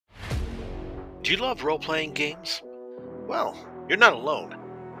Do you love role-playing games? Well, you're not alone.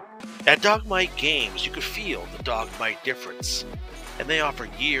 At Dogmite Games, you can feel the Dogmite difference, and they offer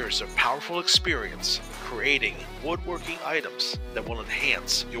years of powerful experience creating woodworking items that will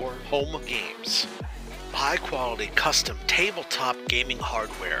enhance your home games. High-quality custom tabletop gaming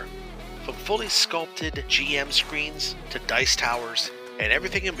hardware, from fully sculpted GM screens to dice towers and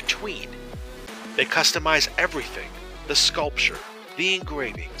everything in between. They customize everything, the sculpture, the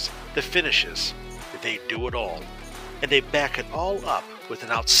engravings, the finishes. They do it all. And they back it all up with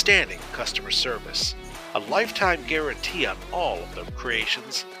an outstanding customer service, a lifetime guarantee on all of their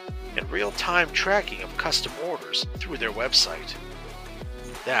creations, and real-time tracking of custom orders through their website.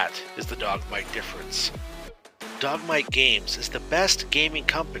 That is the Dogmite difference. Dogmite Games is the best gaming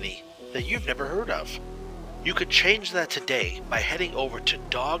company that you've never heard of. You could change that today by heading over to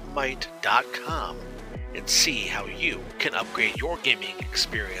dogmite.com and see how you can upgrade your gaming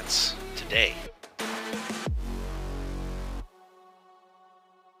experience today.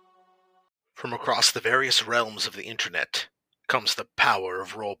 From across the various realms of the internet comes the power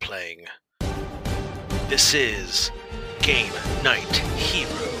of role-playing. This is Game Night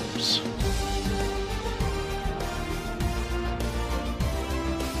Heroes.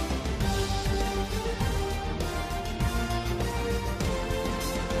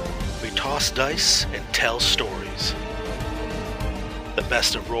 We toss dice and tell stories. The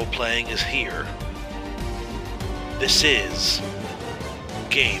best of role-playing is here. This is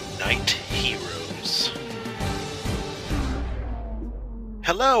Game Night Heroes.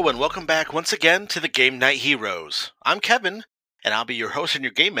 Hello and welcome back once again to the Game Night Heroes. I'm Kevin, and I'll be your host and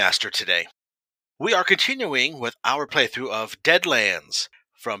your Game Master today. We are continuing with our playthrough of Deadlands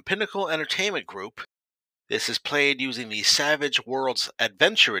from Pinnacle Entertainment Group. This is played using the Savage Worlds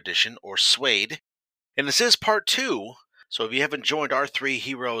Adventure Edition, or SWADE, and this is part 2, so if you haven't joined our 3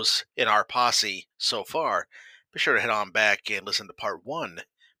 heroes in our posse so far, be sure to head on back and listen to part 1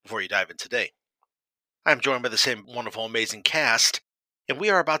 before you dive in today. I'm joined by the same wonderful, amazing cast, and we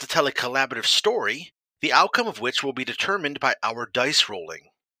are about to tell a collaborative story, the outcome of which will be determined by our dice rolling.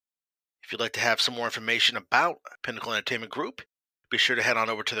 If you'd like to have some more information about Pinnacle Entertainment Group, be sure to head on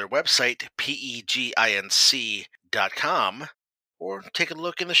over to their website, peginc.com, or take a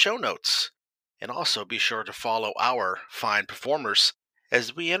look in the show notes. And also be sure to follow our fine performers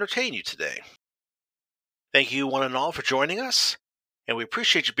as we entertain you today. Thank you one and all for joining us, and we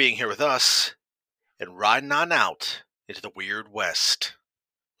appreciate you being here with us and riding on out into the Weird West.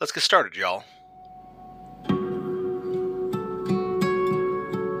 Let's get started, y'all.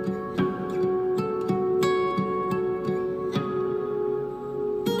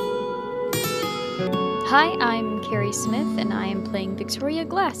 Hi, I'm Carrie Smith, and I am playing Victoria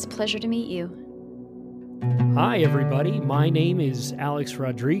Glass. Pleasure to meet you. Hi, everybody. My name is Alex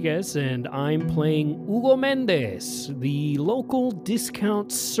Rodriguez, and I'm playing Hugo Mendez, the local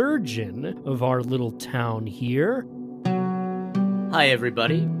discount surgeon of our little town here. Hi,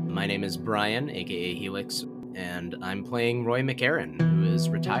 everybody. My name is Brian, aka Helix, and I'm playing Roy McCarran, who is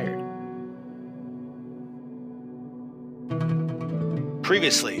retired.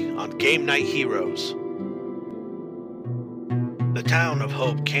 Previously on Game Night Heroes. The town of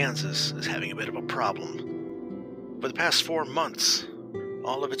Hope, Kansas is having a bit of a problem. For the past 4 months,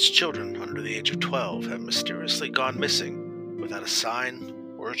 all of its children under the age of 12 have mysteriously gone missing without a sign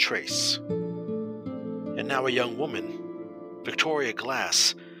or a trace. And now a young woman, Victoria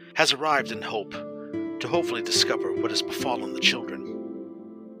Glass, has arrived in Hope to hopefully discover what has befallen the children.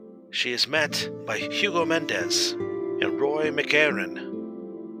 She is met by Hugo Mendez and Roy McCarran.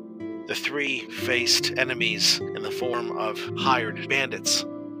 The 3 faced enemies in the form of hired bandits.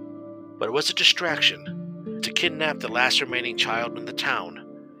 But it was a distraction to kidnap the last remaining child in the town,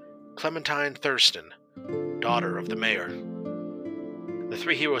 Clementine Thurston, daughter of the mayor. The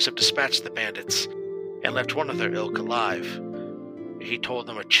 3 heroes have dispatched the bandits and left one of their ilk alive. He told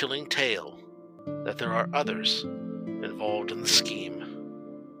them a chilling tale that there are others involved in the scheme.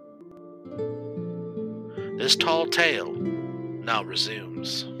 This tall tale now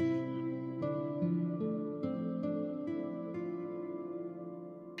resumes.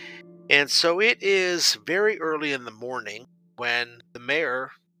 And so it is very early in the morning when the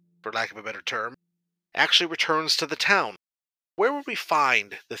mayor, for lack of a better term, actually returns to the town. Where will we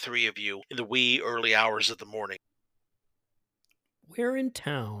find the 3 of you in the wee early hours of the morning? Where in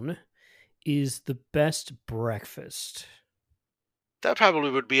town is the best breakfast? That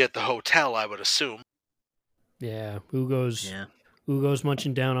probably would be at the hotel, I would assume. Yeah, Hugo's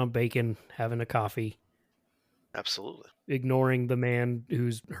munching down on bacon, having a coffee. Absolutely. Ignoring the man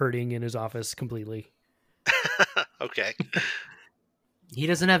who's hurting in his office completely. Okay. He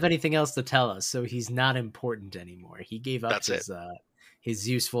doesn't have anything else to tell us, so he's not important anymore. He gave up his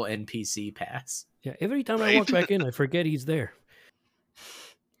useful NPC pass. Yeah, every time I Right? walk back in, I forget he's there.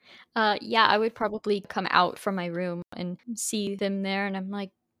 Yeah, I would probably come out from my room and see them there, and I'm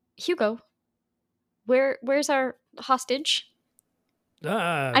like, Hugo, where's our hostage?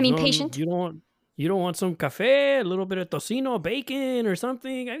 I mean, patient. You don't want some cafe, a little bit of tocino, bacon, or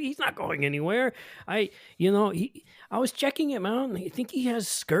something. I mean, he's not going anywhere. I was checking him out, and I think he has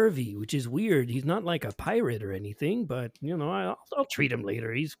scurvy, which is weird. He's not like a pirate or anything, but I'll treat him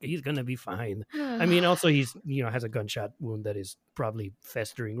later. He's gonna be fine. I mean, also he's has a gunshot wound that is probably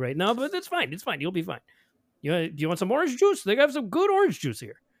festering right now, but that's fine. It's fine. He'll be fine. Do you want some orange juice? They have some good orange juice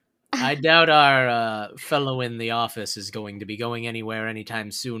here. I doubt our fellow in the office is going to be going anywhere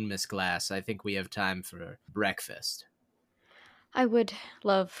anytime soon, Miss Glass. I think we have time for breakfast. I would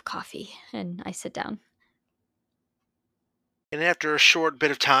love coffee, and I sit down. And after a short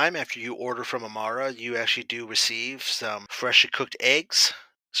bit of time, after you order from Amara, you actually do receive some freshly cooked eggs,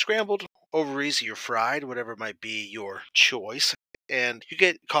 scrambled over easy or fried, whatever might be your choice. And you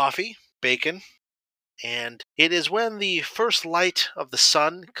get coffee, bacon, and it is when the first light of the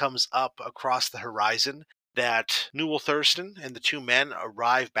sun comes up across the horizon that Newell Thurston and the two men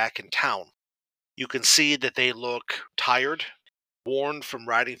arrive back in town. You can see that they look tired, worn from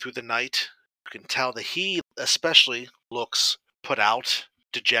riding through the night. You can tell that he especially looks put out,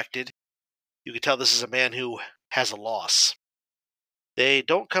 dejected. You can tell this is a man who has a loss. They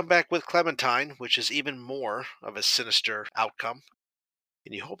don't come back with Clementine, which is even more of a sinister outcome.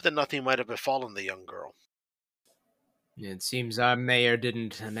 And you hope that nothing might have befallen the young girl. It seems our mayor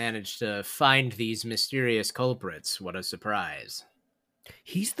didn't manage to find these mysterious culprits. What a surprise.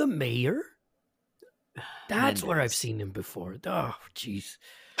 He's the mayor? That's where I've Mendez. seen him before. Oh, jeez.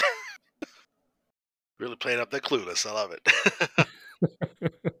 Really playing up that Clueless. I love it.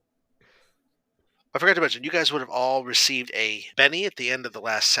 I forgot to mention, you guys would have all received a Benny at the end of the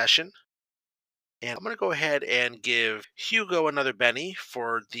last session. And I'm going to go ahead and give Hugo another Benny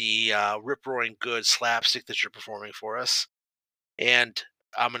for the rip-roaring good slapstick that you're performing for us. And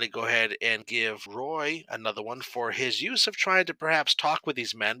I'm going to go ahead and give Roy another one for his use of trying to perhaps talk with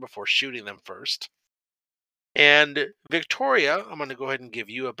these men before shooting them first. And Victoria, I'm going to go ahead and give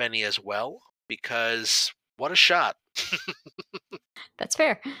you a Benny as well, because what a shot. That's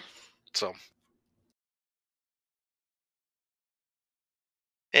fair. So...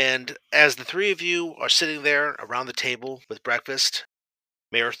 And as the three of you are sitting there around the table with breakfast,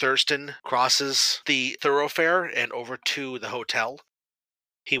 Mayor Thurston crosses the thoroughfare and over to the hotel.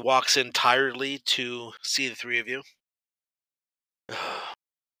 He walks in tiredly to see the three of you.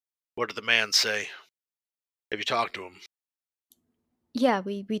 What did the man say? Have you talked to him? Yeah,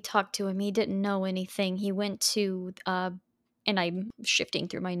 we talked to him. He didn't know anything. He went to and I'm shifting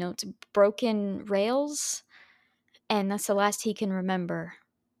through my notes, broken rails, and that's the last he can remember.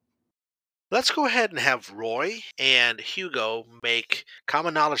 Let's go ahead and have Roy and Hugo make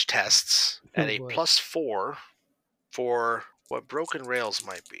common knowledge tests at a boy. +4 for what broken rails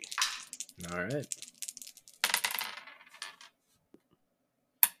might be. All right.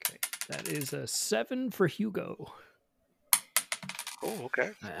 Okay, that is a 7 for Hugo. Oh,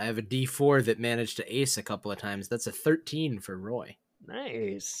 okay. I have a D4 that managed to ace a couple of times. That's a 13 for Roy.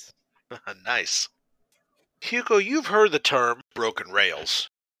 Nice. Nice. Hugo, you've heard the term broken rails.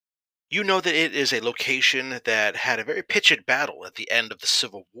 You know that it is a location that had a very pitched battle at the end of the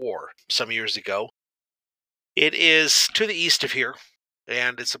Civil War some years ago. It is to the east of here,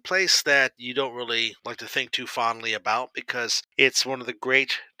 and it's a place that you don't really like to think too fondly about because it's one of the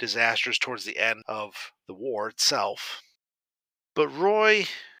great disasters towards the end of the war itself. But Roy,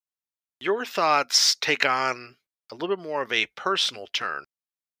 your thoughts take on a little bit more of a personal turn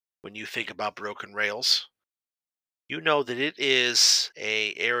when you think about broken rails. You know that it is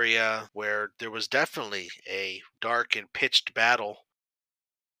an area where there was definitely a dark and pitched battle.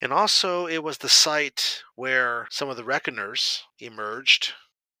 And also, it was the site where some of the Reckoners emerged,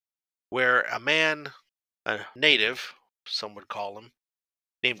 where a man, a native, some would call him,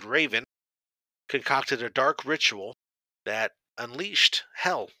 named Raven, concocted a dark ritual that unleashed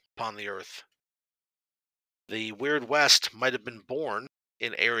hell upon the earth. The Weird West might have been born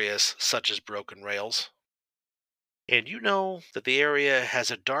in areas such as Broken Rails. And you know that the area has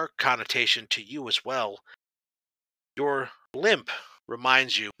a dark connotation to you as well. Your limp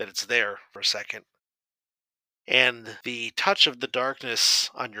reminds you that it's there for a second. And the touch of the darkness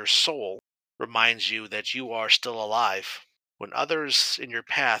on your soul reminds you that you are still alive when others in your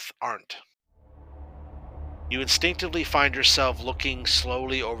path aren't. You instinctively find yourself looking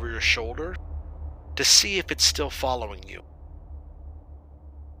slowly over your shoulder to see if it's still following you.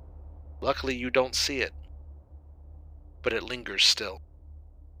 Luckily, you don't see it, but it lingers still.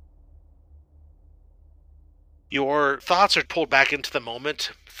 Your thoughts are pulled back into the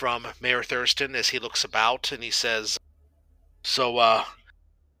moment from Mayor Thurston as he looks about and he says, So,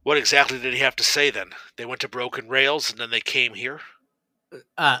 what exactly did he have to say then? They went to Broken Rails and then they came here?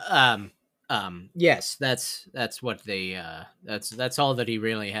 Uh, yes, that's what they. That's all that he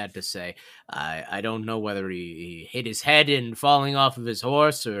really had to say. I don't know whether he hit his head in falling off of his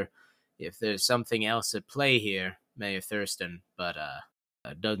horse or if there's something else at play here, Mayor Thurston. But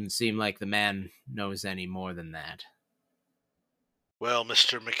it doesn't seem like the man knows any more than that. Well,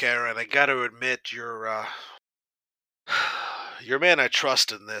 Mr. McCarran, I gotta admit you're a man I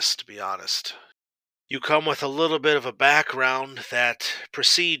trust in this, to be honest. You come with a little bit of a background that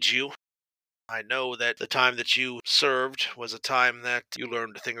precedes you. I know that the time that you served was a time that you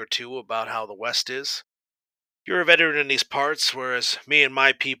learned a thing or two about how the West is. You're a veteran in these parts, whereas me and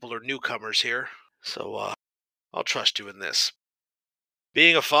my people are newcomers here. So, I'll trust you in this.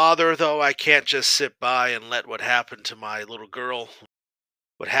 Being a father, though, I can't just sit by and let what happened to my little girl,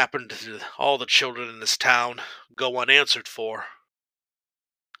 what happened to all the children in this town, go unanswered for.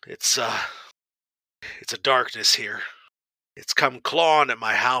 It's a darkness here. It's come clawing at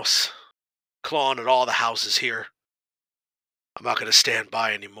my house, clawing at all the houses here. I'm not going to stand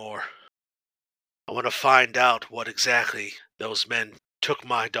by anymore. I want to find out what exactly those men took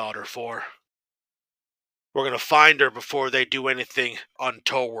my daughter for. We're going to find her before they do anything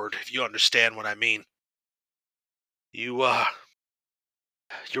untoward, if you understand what I mean. Your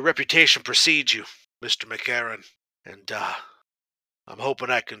reputation precedes you, Mr. McCarran, and, I'm hoping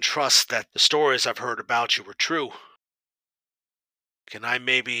I can trust that the stories I've heard about you were true. Can I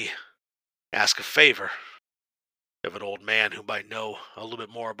maybe ask a favor of an old man who might know a little bit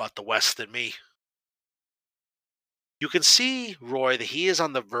more about the West than me? You can see, Roy, that he is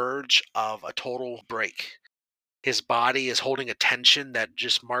on the verge of a total break. His body is holding a tension that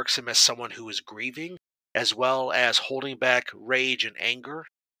just marks him as someone who is grieving, as well as holding back rage and anger.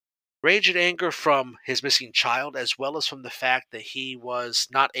 Rage and anger from his missing child, as well as from the fact that he was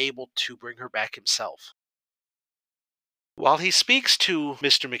not able to bring her back himself. While he speaks to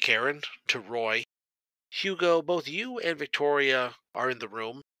Mr. McCarran, to Roy, Hugo, both you and Victoria are in the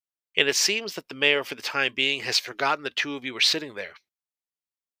room, and it seems that the mayor, for the time being, has forgotten the two of you were sitting there.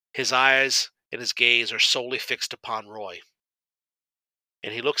 His eyes and his gaze are solely fixed upon Roy.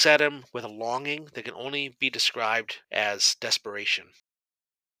 And he looks at him with a longing that can only be described as desperation.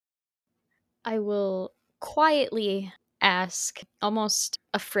 I will quietly ask, almost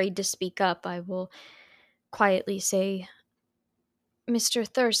afraid to speak up, I will quietly say, Mr.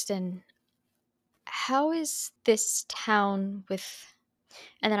 Thurston, how is this town with.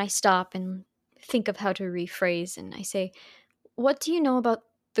 And then I stop and think of how to rephrase, and I say, what do you know about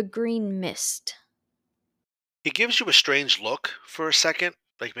the green mist? He gives you a strange look for a second,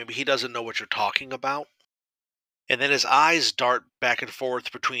 like maybe he doesn't know what you're talking about. And then his eyes dart back and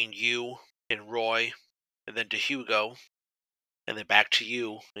forth between you and Roy, and then to Hugo, and then back to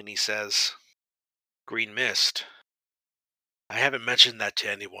you, and he says, Green mist. I haven't mentioned that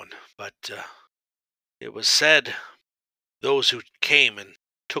to anyone, but it was said those who came and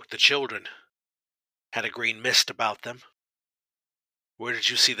took the children had a green mist about them. Where did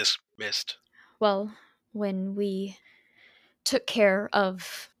you see this mist? Well, when we took care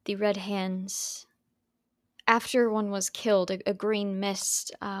of the Red Hands, after one was killed, a green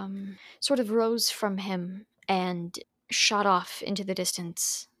mist sort of rose from him and shot off into the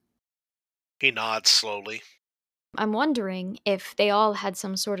distance. He nods slowly. I'm wondering if they all had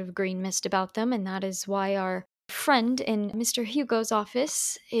some sort of green mist about them, and that is why our friend in Mr. Hugo's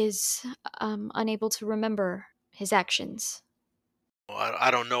office is unable to remember his actions. Well,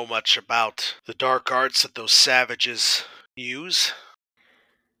 I don't know much about the dark arts that those savages use.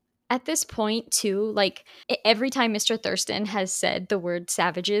 At this point, too, every time Mr. Thurston has said the word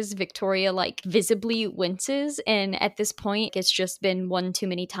savages, Victoria, visibly winces. And at this point, it's just been one too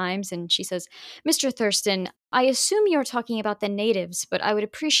many times. And she says, Mr. Thurston, I assume you're talking about the natives, but I would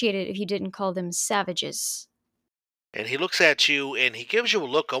appreciate it if you didn't call them savages. And he looks at you and he gives you a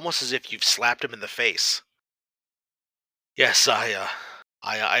look almost as if you've slapped him in the face. Yes, I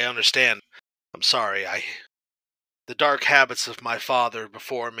understand. I'm sorry. The dark habits of my father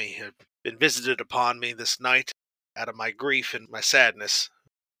before me have been visited upon me this night out of my grief and my sadness.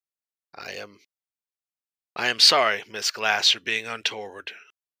 I am sorry, Miss Glass, for being untoward.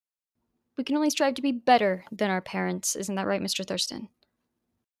 We can only strive to be better than our parents. Isn't that right, Mr. Thurston?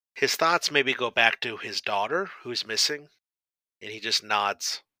 His thoughts maybe go back to his daughter, who's missing, and he just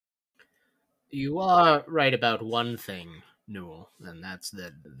nods. You are right about one thing, Newell, and that's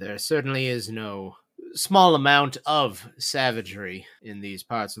that there certainly is no small amount of savagery in these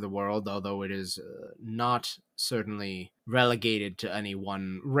parts of the world, although it is not certainly relegated to any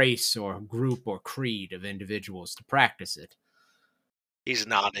one race or group or creed of individuals to practice it. He's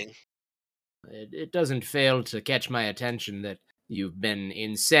nodding. It doesn't fail to catch my attention that you've been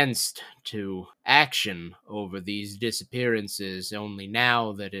incensed to action over these disappearances only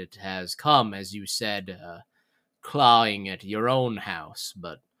now that it has come, as you said, clawing at your own house,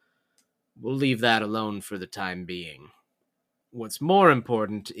 but we'll leave that alone for the time being. What's more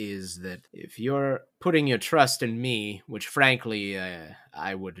important is that if you're putting your trust in me, which frankly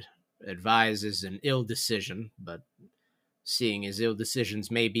I would advise is an ill decision, but seeing as ill decisions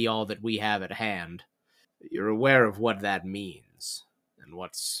may be all that we have at hand, you're aware of what that means and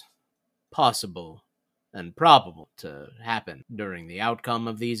what's possible and probable to happen during the outcome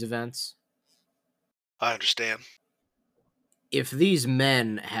of these events. I understand. If these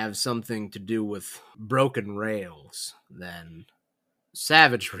men have something to do with broken rails, then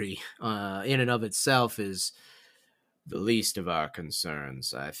savagery in and of itself is the least of our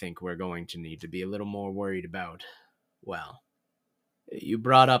concerns. I think we're going to need to be a little more worried about, well, you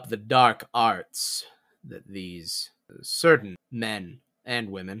brought up the dark arts that these certain men and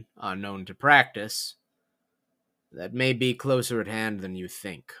women are known to practice. That may be closer at hand than you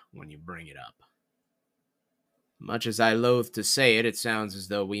think when you bring it up. Much as I loathe to say it, it sounds as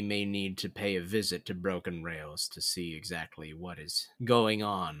though we may need to pay a visit to Broken Rails to see exactly what is going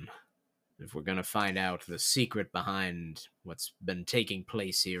on, if we're going to find out the secret behind what's been taking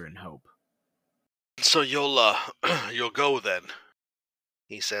place here in Hope. So you'll go then,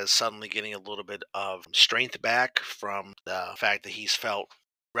 he says, suddenly getting a little bit of strength back from the fact that he's felt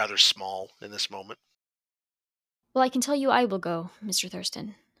rather small in this moment. Well, I can tell you I will go, Mr.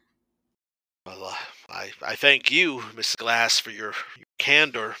 Thurston. Well, I thank you, Mrs. Glass, for your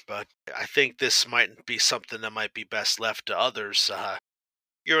candor, but I think this might be something that might be best left to others.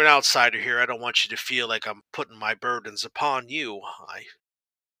 You're an outsider here. I don't want you to feel like I'm putting my burdens upon you.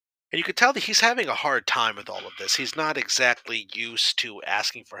 And you can tell that he's having a hard time with all of this. He's not exactly used to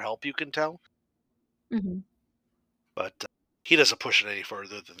asking for help, you can tell. Mm-hmm. But he doesn't push it any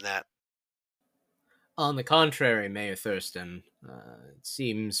further than that. On the contrary, Mayor Thurston, it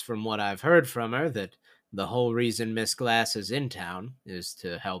seems from what I've heard from her that the whole reason Miss Glass is in town is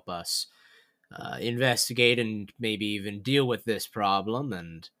to help us investigate and maybe even deal with this problem.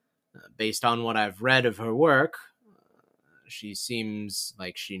 And based on what I've read of her work, she seems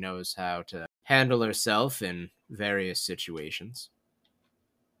like she knows how to handle herself in various situations.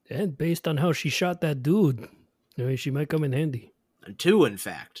 And based on how she shot that dude, she might come in handy. And two, in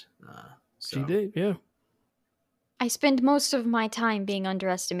fact. She did, yeah. I spend most of my time being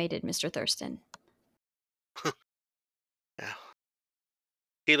underestimated, Mr. Thurston. Yeah.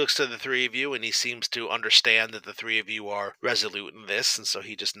 He looks to the three of you, and he seems to understand that the three of you are resolute in this, and so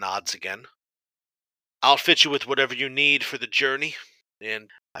he just nods again. I'll fit you with whatever you need for the journey, and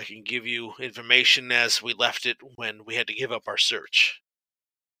I can give you information as we left it when we had to give up our search.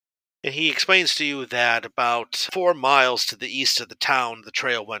 And he explains to you that about 4 miles to the east of the town, the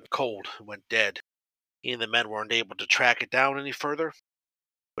trail went cold, went dead. He and the men weren't able to track it down any further,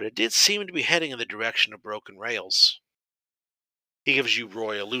 but it did seem to be heading in the direction of Broken Rails. He gives you,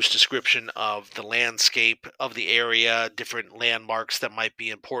 Roy, a loose description of the landscape of the area, different landmarks that might be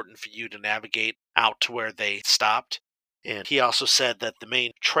important for you to navigate out to where they stopped. And he also said that the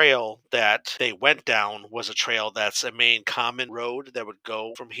main trail that they went down was a trail that's a main common road that would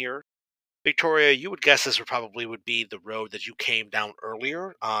go from here. Victoria, you would guess this would be the road that you came down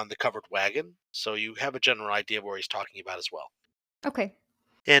earlier on the covered wagon, so you have a general idea of where he's talking about as well. Okay.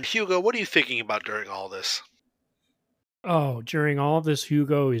 And Hugo, what are you thinking about during all this? Oh, during all of this,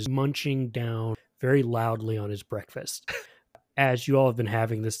 Hugo is munching down very loudly on his breakfast. As you all have been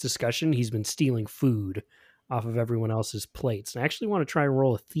having this discussion, he's been stealing food off of everyone else's plates. And I actually want to try and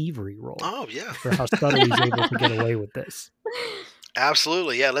roll a thievery roll. Oh, yeah. For how subtly he's able to get away with this.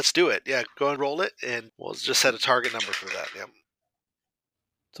 Absolutely, yeah, let's do it. Yeah, go and roll it, and we'll just set a target number for that, yeah.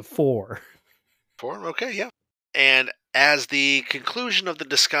 It's a 4. 4? Okay, yeah. And as the conclusion of the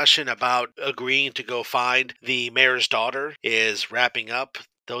discussion about agreeing to go find the mayor's daughter is wrapping up,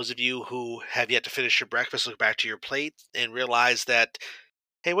 those of you who have yet to finish your breakfast look back to your plate and realize that,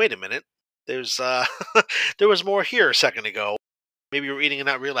 hey, wait a minute, there's there was more here a second ago. Maybe you were eating and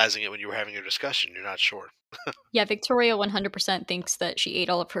not realizing it when you were having your discussion. You're not sure. Yeah, Victoria 100% thinks that she ate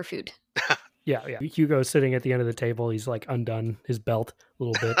all of her food. Yeah. Hugo's sitting at the end of the table. He's like undone his belt a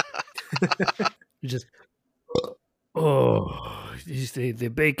little bit. He just, the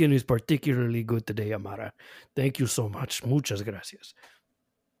bacon is particularly good today, Amara. Thank you so much. Muchas gracias.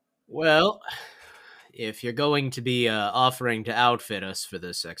 Well, if you're going to be offering to outfit us for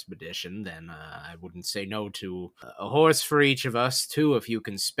this expedition, then I wouldn't say no to a horse for each of us, too, if you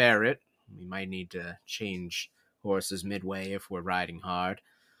can spare it. We might need to change horses midway if we're riding hard.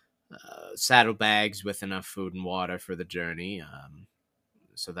 Saddlebags with enough food and water for the journey.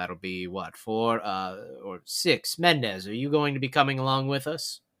 So that'll be, what, 4 or 6? Mendez, are you going to be coming along with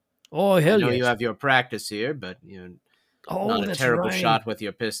us? Oh, I hell know yes. you have your practice here, but not a that's terrible right. shot with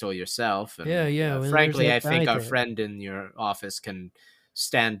your pistol yourself. And, Yeah. Well, frankly, there's I that think guy our there. friend in your office can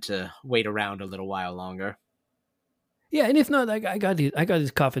stand to wait around a little while longer. Yeah, and if not, I got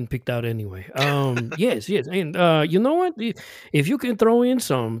his coffin picked out anyway. Yes, and you know what? If you can throw in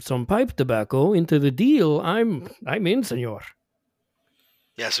some pipe tobacco into the deal, I'm in, senor.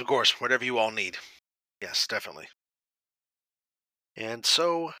 Yes, of course, whatever you all need. Yes, definitely. And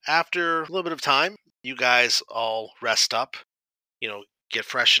so, after a little bit of time, you guys all rest up, get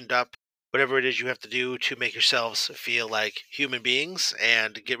freshened up, whatever it is you have to do to make yourselves feel like human beings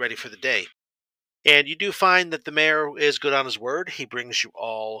and get ready for the day. And you do find that the mayor is good on his word. He brings you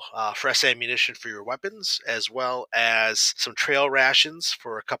all fresh ammunition for your weapons, as well as some trail rations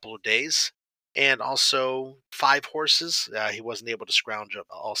for a couple of days, and also 5 horses. He wasn't able to scrounge up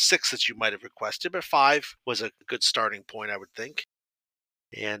all 6 that you might have requested, but 5 was a good starting point, I would think.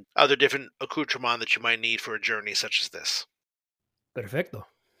 And other different accoutrement that you might need for a journey such as this. Perfecto.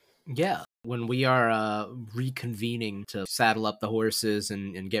 Yeah. When we are reconvening to saddle up the horses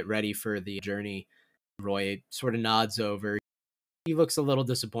and get ready for the journey, Roy sort of nods over. He looks a little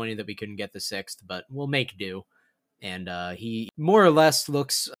disappointed that we couldn't get the 6th, but we'll make do. And he more or less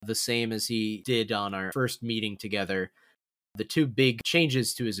looks the same as he did on our first meeting together. The 2 big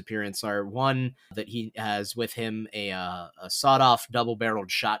changes to his appearance are, one, that he has with him a sawed-off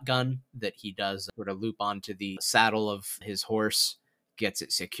double-barreled shotgun that he does sort of loop onto the saddle of his horse, gets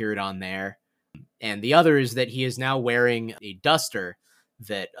it secured on there. And the other is that he is now wearing a duster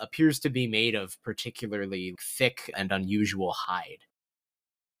that appears to be made of particularly thick and unusual hide.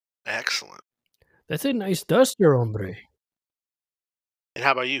 Excellent. That's a nice duster, hombre. And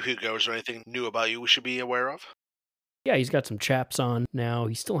how about you, Hugo? Is there anything new about you we should be aware of? Yeah, he's got some chaps on now.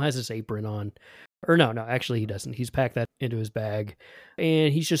 He still has his apron on. Or no, actually he doesn't. He's packed that into his bag.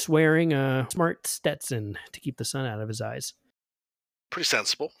 And he's just wearing a smart Stetson to keep the sun out of his eyes. Pretty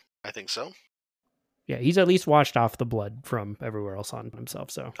sensible. I think so. Yeah, he's at least washed off the blood from everywhere else on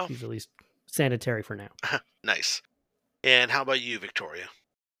himself, so he's at least sanitary for now. Nice. And how about you, Victoria?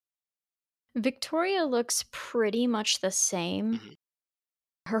 Victoria looks pretty much the same. Mhm.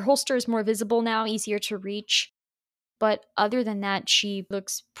 Her holster is more visible now, easier to reach. But other than that, she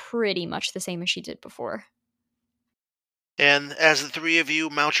looks pretty much the same as she did before. And as the 3 of you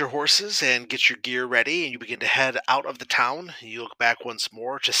mount your horses and get your gear ready and you begin to head out of the town, you look back once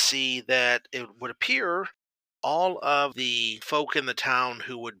more to see that it would appear all of the folk in the town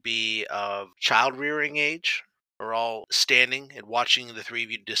who would be of child-rearing age are all standing and watching the 3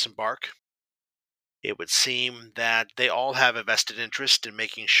 of you disembark. It would seem that they all have a vested interest in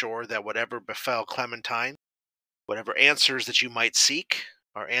making sure that whatever befell Clementine, whatever answers that you might seek,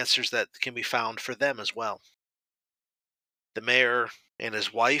 are answers that can be found for them as well. The mayor and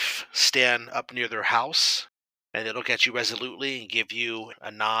his wife stand up near their house, and they look at you resolutely and give you a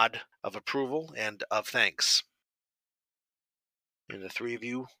nod of approval and of thanks. And the 3 of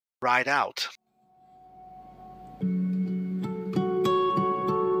you ride out.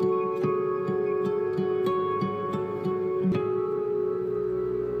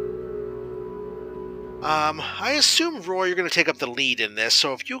 I assume, Roy, you're going to take up the lead in this,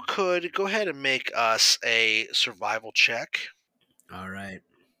 so if you could, go ahead and make us a survival check. All right.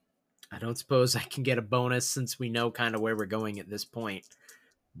 I don't suppose I can get a bonus since we know kind of where we're going at this point.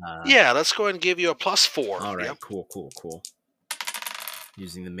 Yeah, let's go ahead and give you a +4. All right, Yep. Cool.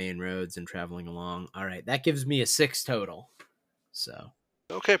 Using the main roads and traveling along. All right, that gives me a 6 total. So.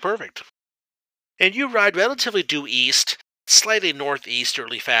 Okay, perfect. And you ride relatively due east, slightly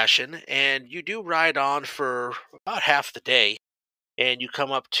northeasterly fashion, and you do ride on for about half the day, and you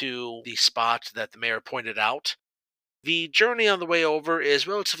come up to the spot that the mayor pointed out. The journey on the way over is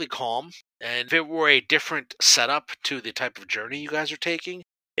relatively calm, and if it were a different setup to the type of journey you guys are taking,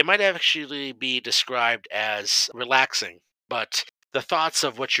 it might actually be described as relaxing, but the thoughts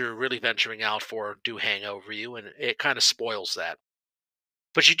of what you're really venturing out for do hang over you, and it kind of spoils that.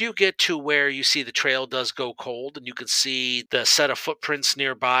 But you do get to where you see the trail does go cold, and you can see the set of footprints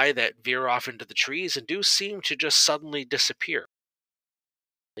nearby that veer off into the trees and do seem to just suddenly disappear.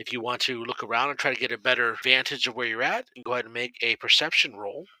 If you want to look around and try to get a better vantage of where you're at, you can go ahead and make a perception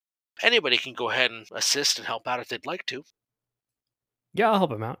roll. Anybody can go ahead and assist and help out if they'd like to. Yeah, I'll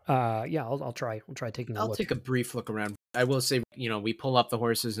help him out. Yeah, I'll try. I'll try taking a I'll look. take a brief look around. I will say, we pull up the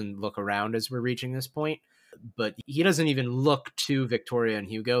horses and look around as we're reaching this point, but he doesn't even look to Victoria and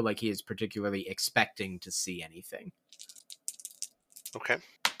Hugo like he is particularly expecting to see anything. Okay.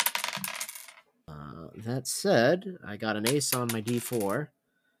 That said, I got an ace on my D4.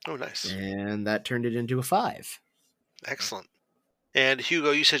 Oh, nice. And that turned it into a 5. Excellent. And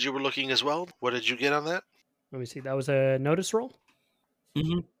Hugo, you said you were looking as well. What did you get on that? Let me see. That was a notice roll?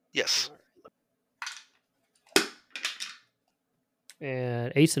 Mm-hmm. Yes.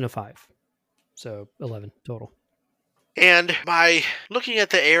 And ace and a 5. So 11 total. And by looking at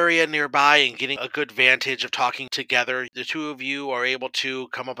the area nearby and getting a good vantage of talking together, the two of you are able to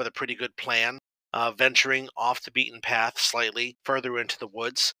come up with a pretty good plan, venturing off the beaten path slightly further into the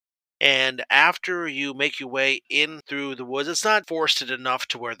woods. And after you make your way in through the woods, it's not forested enough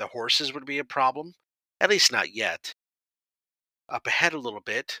to where the horses would be a problem, at least not yet. Up ahead a little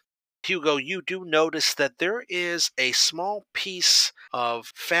bit, Hugo, you do notice that there is a small piece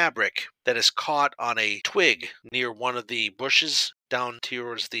of fabric that is caught on a twig near one of the bushes down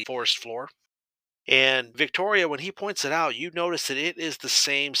towards the forest floor. And Victoria, when he points it out, you notice that it is the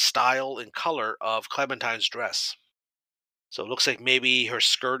same style and color of Clementine's dress. So it looks like maybe her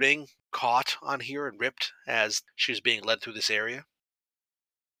skirting caught on here and ripped as she was being led through this area.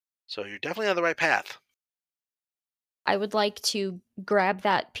 So you're definitely on the right path. I would like to grab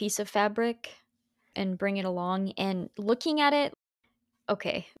that piece of fabric and bring it along, and looking at it,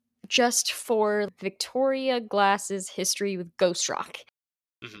 okay, just for Victoria Glass's history with Ghost Rock.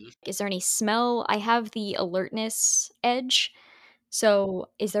 Mm-hmm. Is there any smell? I have the alertness edge. So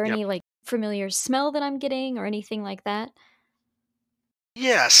is there Yep. any familiar smell that I'm getting or anything like that?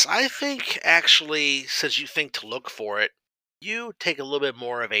 Yes, I think actually, since you think to look for it, you take a little bit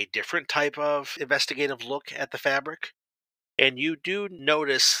more of a different type of investigative look at the fabric, and you do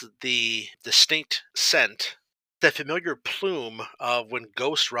notice the distinct scent, the familiar plume of when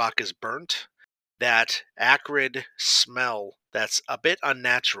ghost rock is burnt, that acrid smell that's a bit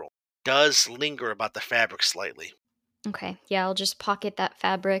unnatural, does linger about the fabric slightly. Okay, yeah, I'll just pocket that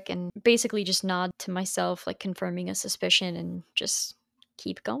fabric and basically just nod to myself, confirming a suspicion, and just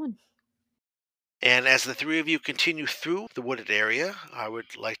keep going. And as the three of you continue through the wooded area, I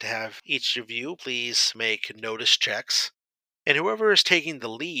would like to have each of you please make notice checks. And whoever is taking the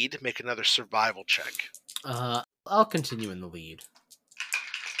lead, make another survival check. I'll continue in the lead.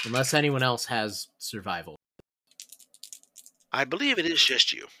 Unless anyone else has survival. I believe it is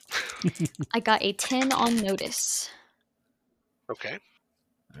just you. I got a 10 on notice. Okay.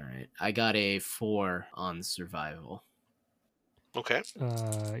 All right. I got a 4 on survival. Okay.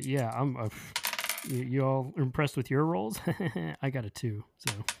 Yeah, I'm. You all impressed with your rolls? I got a 2.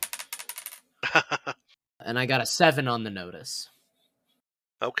 So. And I got a 7 on the notice.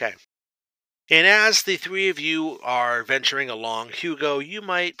 Okay. And as the three of you are venturing along, Hugo, you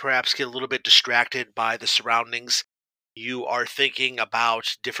might perhaps get a little bit distracted by the surroundings. You are thinking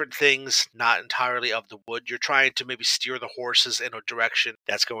about different things, not entirely of the wood. You're trying to maybe steer the horses in a direction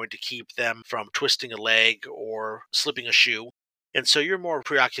that's going to keep them from twisting a leg or slipping a shoe. And so you're more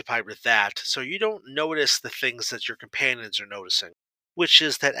preoccupied with that. So you don't notice the things that your companions are noticing, which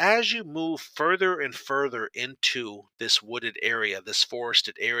is that as you move further and further into this wooded area, this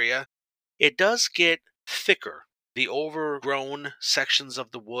forested area, it does get thicker. The overgrown sections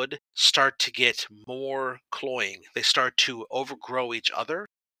of the wood start to get more cloying. They start to overgrow each other.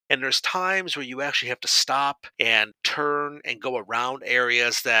 And there's times where you actually have to stop and turn and go around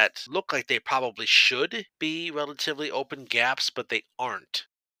areas that look like they probably should be relatively open gaps, but they aren't.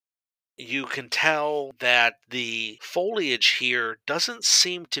 You can tell that the foliage here doesn't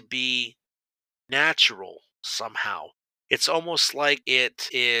seem to be natural somehow. It's almost like it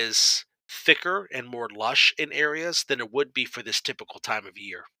is thicker and more lush in areas than it would be for this typical time of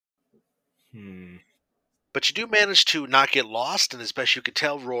year. But you do manage to not get lost, and as best you can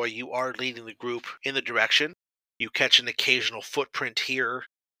tell, Roy, you are leading the group in the direction. You catch an occasional footprint here,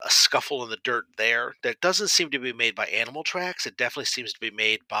 a scuffle in the dirt there that doesn't seem to be made by animal tracks. It definitely seems to be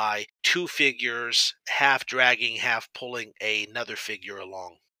made by two figures, half dragging, half pulling another figure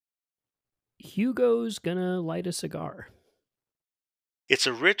along. Hugo's gonna light a cigar. It's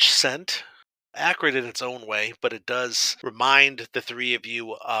a rich scent, acrid in its own way, but it does remind the three of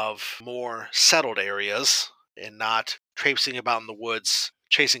you of more settled areas and not traipsing about in the woods,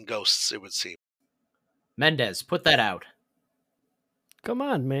 chasing ghosts, it would seem. Mendez, put that out. Come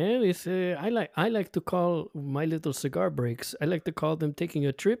on, man. It's I like to call my little cigar breaks. I like to call them taking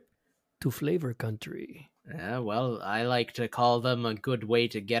a trip to flavor country. Yeah, well, I like to call them a good way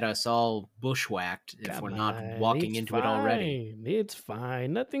to get us all bushwhacked if we're Come not on, walking it's into it already. fine. It's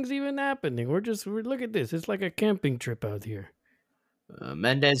fine. Nothing's even happening. We're look at this. It's like a camping trip out here.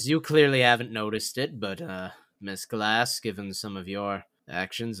 Mendez, you clearly haven't noticed it, but Miss Glass, given some of your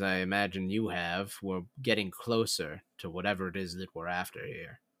actions, I imagine you have, we're getting closer to whatever it is that we're after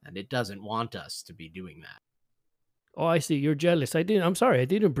here. And it doesn't want us to be doing that. Oh, I see. You're jealous. I'm sorry. I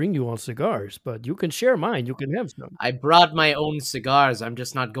didn't bring you all cigars, but you can share mine. You can have some. I brought my own cigars. I'm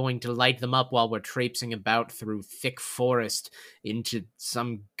just not going to light them up while we're traipsing about through thick forest into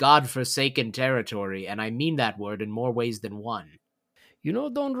some godforsaken territory, and I mean that word in more ways than one. You know,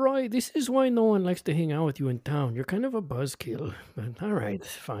 Don Roy, this is why no one likes to hang out with you in town. You're kind of a buzzkill. But all right,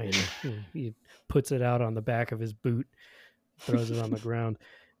 fine. He puts it out on the back of his boot, throws it on the ground.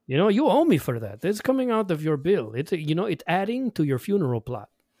 You know, you owe me for that. That's coming out of your bill. It's adding to your funeral plot.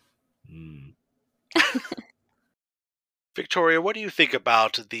 Hmm. Victoria, what do you think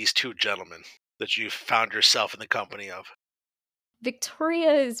about these two gentlemen that you've found yourself in the company of?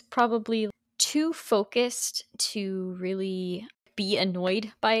 Victoria is probably too focused to really be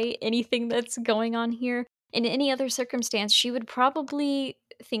annoyed by anything that's going on here. In any other circumstance, she would probably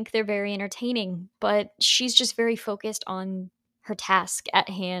think they're very entertaining, but she's just very focused on her task at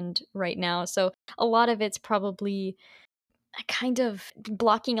hand right now. So a lot of it's probably kind of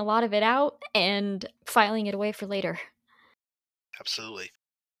blocking a lot of it out and filing it away for later. Absolutely.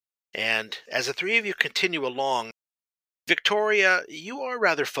 And as the three of you continue along, Victoria, you are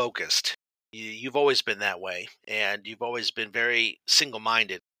rather focused. You've always been that way, and you've always been very single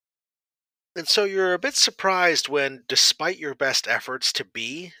minded. And so you're a bit surprised when, despite your best efforts to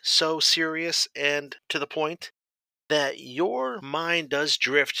be so serious and to the point, that your mind does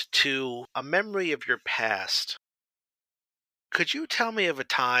drift to a memory of your past. Could you tell me of a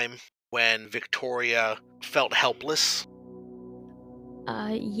time when Victoria felt helpless?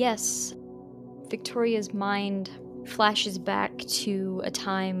 Yes. Victoria's mind flashes back to a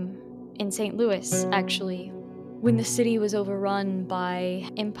time in St. Louis, actually, when the city was overrun by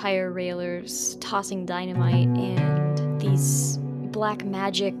Empire railers tossing dynamite and these black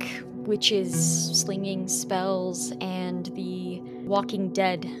magic witches slinging spells and the Walking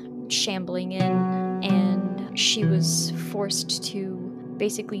Dead shambling in, and she was forced to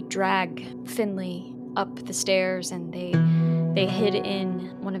basically drag Finley up the stairs, and they hid in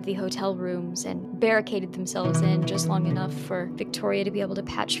one of the hotel rooms and barricaded themselves in just long enough for Victoria to be able to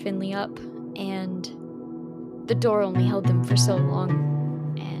patch Finley up. And the door only held them for so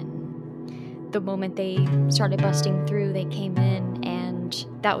long. And the moment they started busting through, they came in, and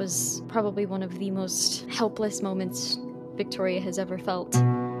that was probably one of the most helpless moments Victoria has ever felt.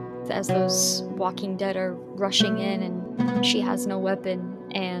 As those Walking Dead are rushing in, and she has no weapon,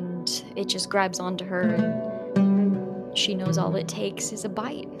 and it just grabs onto her, and she knows all it takes is a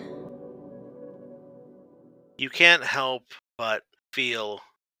bite. You can't help but feel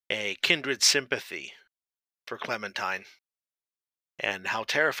a kindred sympathy for Clementine and how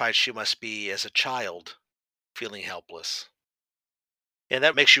terrified she must be as a child, feeling helpless. And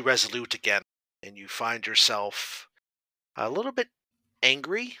that makes you resolute again, and you find yourself a little bit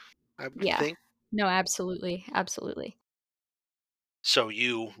angry, I would Yeah. think. No, absolutely. Absolutely. So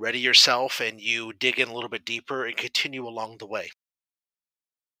you ready yourself and you dig in a little bit deeper and continue along the way.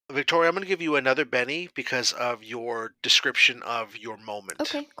 Victoria, I'm going to give you another Benny because of your description of your moment.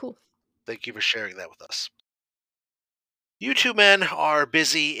 Okay, cool. Thank you for sharing that with us. You two men are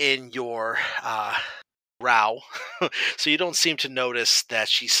busy in your row, so you don't seem to notice that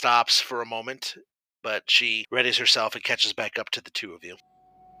she stops for a moment, but she readies herself and catches back up to the two of you.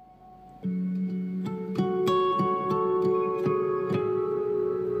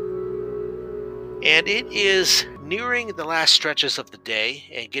 And it is nearing the last stretches of the day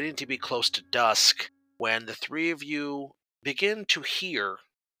and getting to be close to dusk when the three of you begin to hear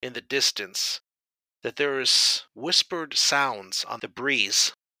in the distance that there is whispered sounds on the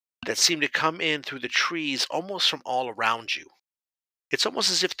breeze that seem to come in through the trees almost from all around you. It's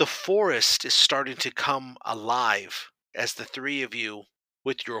almost as if the forest is starting to come alive as the three of you,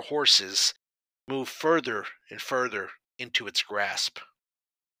 with your horses, move further and further into its grasp.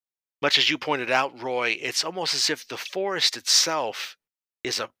 Much as you pointed out, Roy, it's almost as if the forest itself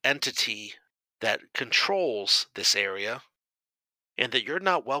is an entity that controls this area and that you're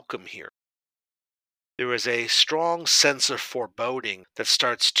not welcome here. There is a strong sense of foreboding that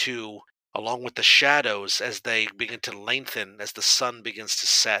starts to, along with the shadows as they begin to lengthen as the sun begins to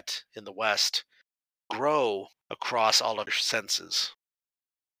set in the west, grow across all of your senses.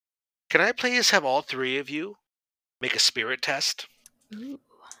 Can I please have all three of you make a spirit test? Ooh.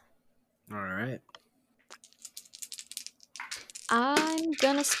 All right. I'm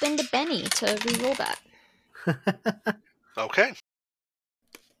gonna spend a Benny to reroll that. Okay.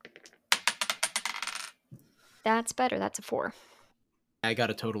 That's better. That's a 4. I got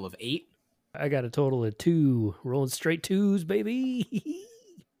a total of 8. I got a total of 2. Rolling straight 2s, baby.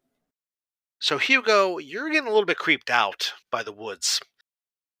 So, Hugo, you're getting a little bit creeped out by the woods.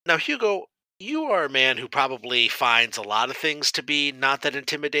 Now, Hugo, you are a man who probably finds a lot of things to be not that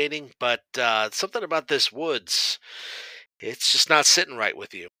intimidating, but something about this woods, it's just not sitting right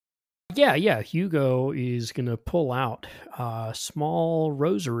with you. Yeah. Hugo is going to pull out a small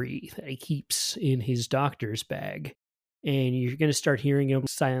rosary that he keeps in his doctor's bag. And you're going to start hearing him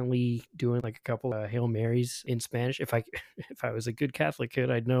silently doing like a couple of Hail Marys in Spanish. If I if I was a good Catholic kid,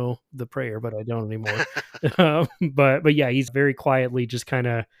 I'd know the prayer, but I don't anymore. But yeah, he's very quietly just kind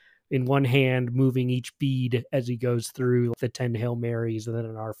of in one hand moving each bead as he goes through the 10 Hail Marys and then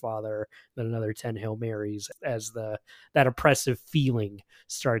an Our Father, then another 10 Hail Marys as that oppressive feeling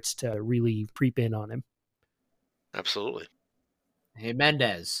starts to really creep in on him. Absolutely. Hey,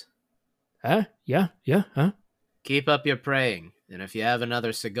 Mendez, Huh? Yeah, huh? keep up your praying, and if you have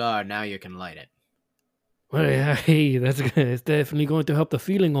another cigar, now you can light it. Well, yeah, hey, it's definitely going to help the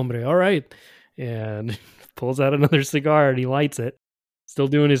feeling, hombre. All right. And pulls out another cigar and he lights it. Still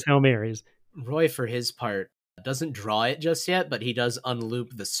doing his Hail Marys. Roy, for his part, doesn't draw it just yet, but he does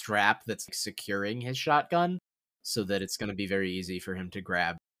unloop the strap that's securing his shotgun so that it's going to be very easy for him to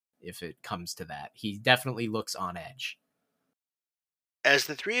grab if it comes to that. He definitely looks on edge. As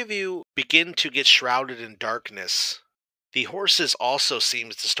the three of you begin to get shrouded in darkness, the horses also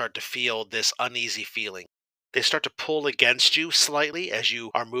seems to start to feel this uneasy feeling. They start to pull against you slightly as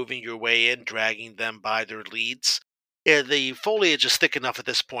you are moving your way in, dragging them by their leads. The foliage is thick enough at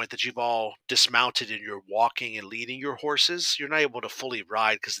this point that you've all dismounted and you're walking and leading your horses. You're not able to fully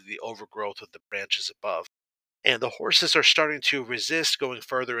ride because of the overgrowth of the branches above. And the horses are starting to resist going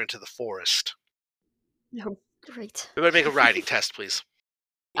further into the forest. No, great. We're going to make a riding test, please.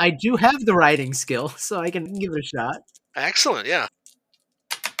 I do have the riding skill, so I can give it a shot. Excellent, yeah.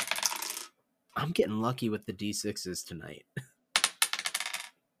 I'm getting lucky with the D6s tonight.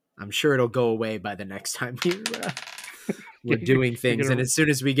 I'm sure it'll go away by the next time we're doing things, and as soon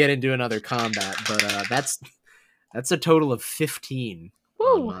as we get into another combat. But that's a total of 15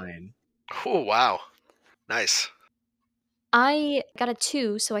 on Woo! mine. Oh, wow. Nice. I got a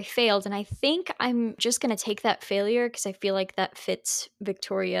 2, so I failed, and I think I'm just gonna take that failure because I feel like that fits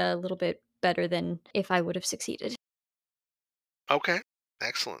Victoria a little bit better than if I would have succeeded. Okay,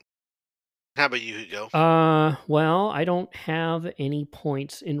 excellent. How about you, Hugo? Well, I don't have any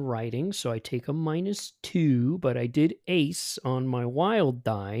points in writing, so I take a -2, but I did ace on my wild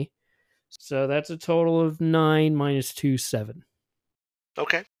die. So that's a total of 9 -2, 7.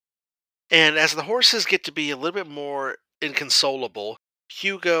 Okay. And as the horses get to be a little bit more inconsolable,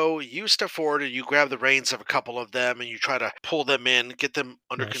 Hugo, you step forward and you grab the reins of a couple of them and you try to pull them in, get them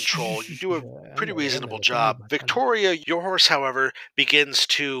under control. You do a pretty reasonable job. Victoria, your horse, however, begins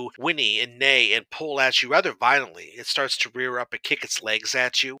to whinny and neigh and pull at you rather violently. It starts to rear up and kick its legs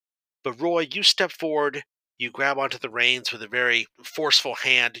at you. But Roy, you step forward, you grab onto the reins with a very forceful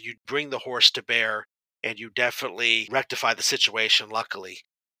hand, you bring the horse to bear, and you definitely rectify the situation, luckily.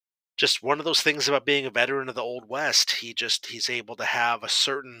 Just one of those things about being a veteran of the Old West. He's able to have a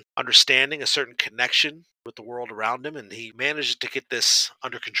certain understanding, a certain connection with the world around him, and he manages to get this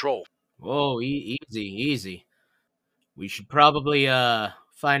under control. Whoa, easy. We should probably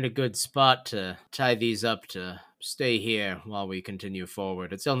find a good spot to tie these up to stay here while we continue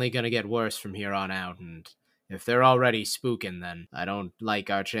forward. It's only going to get worse from here on out, and if they're already spooking, then I don't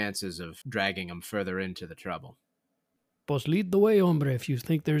like our chances of dragging them further into the trouble. Pues lead the way, hombre, if you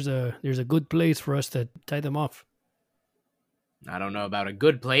think there's a good place for us to tie them off. I don't know about a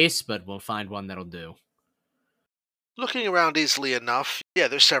good place, but we'll find one that'll do. Looking around easily enough, yeah,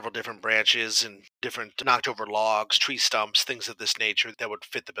 there's several different branches and different knocked over logs, tree stumps, things of this nature that would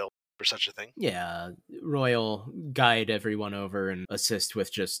fit the bill for such a thing. Yeah, Roy will guide everyone over and assist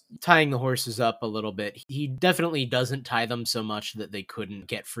with just tying the horses up a little bit. He definitely doesn't tie them so much that they couldn't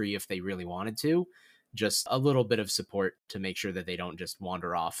get free if they really wanted to. Just a little bit of support to make sure that they don't just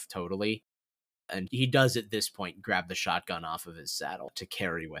wander off totally. And he does at this point grab the shotgun off of his saddle to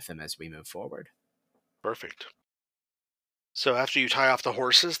carry with him as we move forward. Perfect. So after you tie off the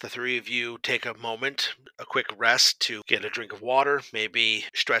horses, the three of you take a moment, a quick rest to get a drink of water, maybe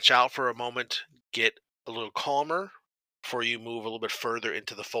stretch out for a moment, get a little calmer before you move a little bit further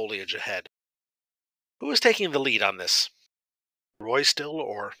into the foliage ahead. Who is taking the lead on this? Roy still,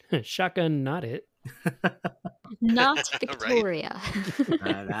 or Shotgun, not it. Not right? Victoria.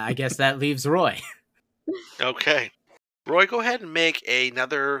 I guess that leaves Roy. Okay. Roy, go ahead and make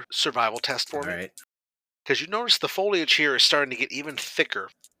another survival test for All me. right. Because you notice the foliage here is starting to get even thicker,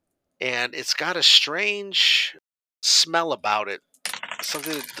 and it's got a strange smell about it.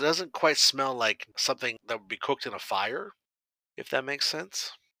 Something that doesn't quite smell like something that would be cooked in a fire, if that makes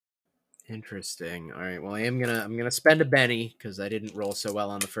sense. Interesting. All right. Well, I'm gonna spend a Benny because I didn't roll so well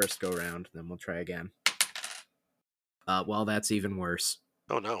on the first go round. Then we'll try again. Well, that's even worse.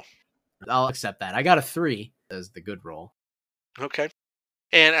 Oh no. I'll accept that. I got a 3 as the good roll. Okay.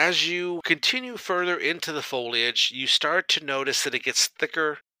 And as you continue further into the foliage, you start to notice that it gets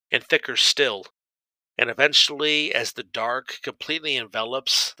thicker and thicker still. And eventually, as the dark completely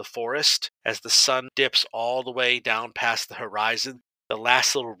envelops the forest, as the sun dips all the way down past the horizon, the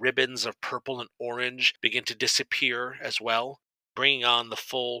last little ribbons of purple and orange begin to disappear as well, bringing on the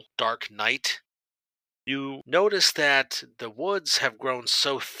full dark night. You notice that the woods have grown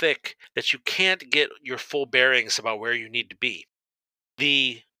so thick that you can't get your full bearings about where you need to be.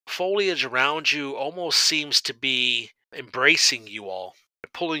 The foliage around you almost seems to be embracing you all,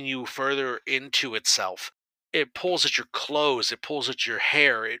 pulling you further into itself. It pulls at your clothes, it pulls at your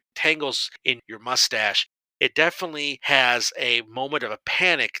hair, it tangles in your mustache. It definitely has a moment of a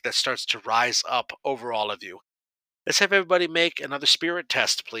panic that starts to rise up over all of you. Let's have everybody make another spirit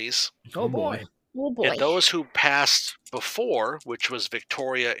test, please. Oh boy. Oh boy. And those who passed before, which was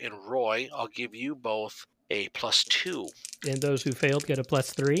Victoria and Roy, I'll give you both a +2. And those who failed get a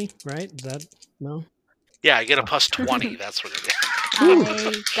 +3, right? Is that no? Yeah, I get a Oh. +20. That's what it is.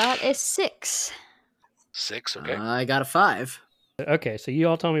 I got a 6. 6, okay. I got a 5. Okay, so you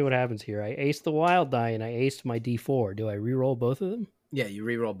all tell me what happens here. I aced the wild die and I aced my D4. Do I re-roll both of them? Yeah, you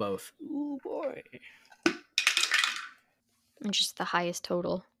re-roll both. Ooh boy. And just the highest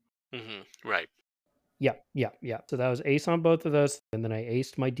total. Right. Yeah. So that was ace on both of those, and then I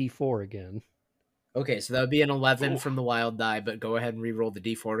aced my D4 again. Okay, so that would be an 11 Ooh. from the wild die, but go ahead and re-roll the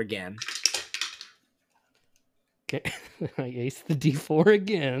D4 again. Okay, I aced the D4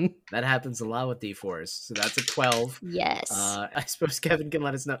 again. That happens a lot with D4s, so that's a 12. Yes. I suppose Kevin can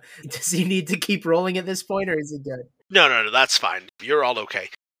let us know. Does he need to keep rolling at this point, or is he good? No, that's fine. You're all okay.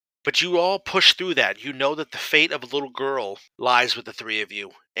 But you all push through that. You know that the fate of a little girl lies with the three of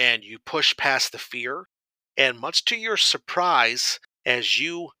you, and you push past the fear. And much to your surprise, as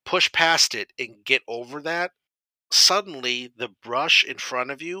you push past it and get over that, suddenly the brush in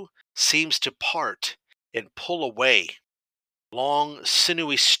front of you seems to part and pull away. Long,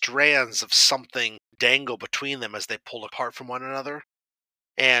 sinewy strands of something dangle between them as they pull apart from one another.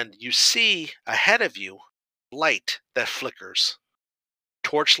 And you see ahead of you light that flickers.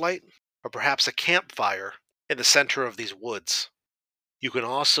 Torchlight, or perhaps a campfire in the center of these woods. You can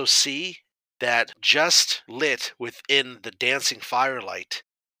also see that just lit within the dancing firelight,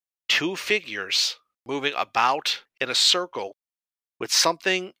 two figures moving about in a circle with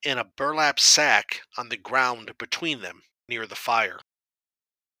something in a burlap sack on the ground between them near the fire.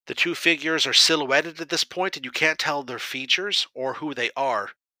 The two figures are silhouetted at this point, and you can't tell their features or who they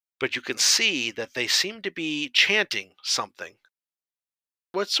are, but you can see that they seem to be chanting something.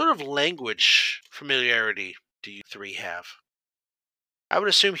 What sort of language familiarity do you three have? I would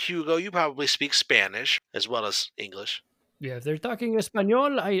assume, Hugo, you probably speak Spanish as well as English. Yeah, if they're talking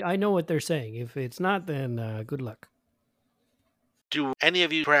Espanol, I know what they're saying. If it's not, then good luck. Do any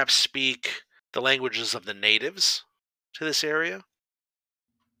of you perhaps speak the languages of the natives to this area?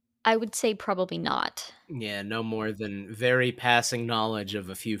 I would say probably not. Yeah, no more than very passing knowledge of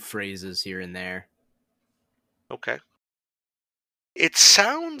a few phrases here and there. Okay. It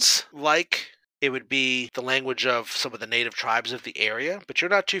sounds like it would be the language of some of the native tribes of the area, but you're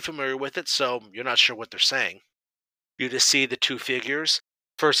not too familiar with it, so you're not sure what they're saying. You just see the two figures.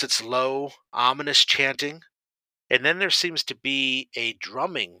 First, it's low, ominous chanting, and then there seems to be a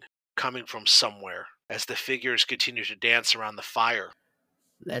drumming coming from somewhere as the figures continue to dance around the fire.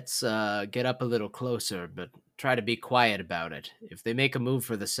 Let's get up a little closer, but try to be quiet about it. If they make a move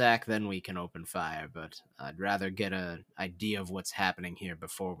for the sack, then we can open fire, but I'd rather get an idea of what's happening here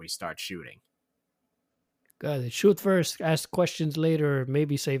before we start shooting. Got it. Shoot first, ask questions later,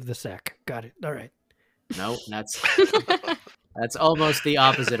 maybe save the sack. Got it. All right. No, that's almost the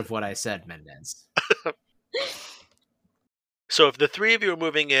opposite of what I said, Mendez. So if the three of you are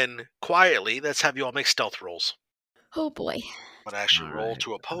moving in quietly, let's have you all make stealth rolls. Oh boy. I'm going to actually All roll right.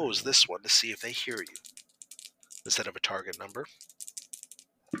 to oppose this one to see if they hear you instead of a target number.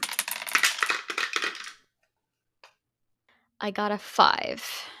 I got a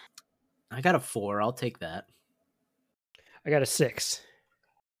 5. I got a 4. I'll take that. I got a 6.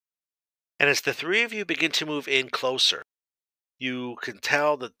 And as the three of you begin to move in closer, you can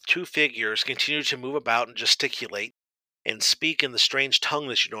tell that the two figures continue to move about and gesticulate and speak in the strange tongue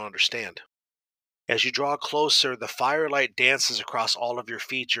that you don't understand. As you draw closer, the firelight dances across all of your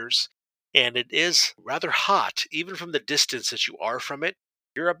features, and it is rather hot, even from the distance that you are from it.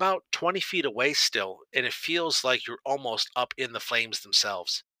 You're about 20 feet away still, and it feels like you're almost up in the flames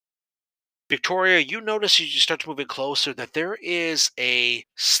themselves. Victoria, you notice as you start to move in closer that there is a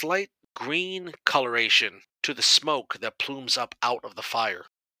slight green coloration to the smoke that plumes up out of the fire.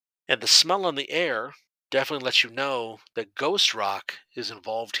 And the smell in the air definitely lets you know that ghost rock is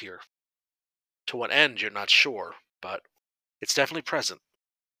involved here. To what end, you're not sure, but it's definitely present.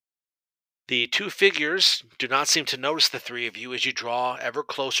 The two figures do not seem to notice the three of you as you draw ever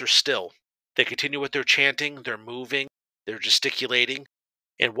closer still. They continue with their chanting, they're moving, they're gesticulating,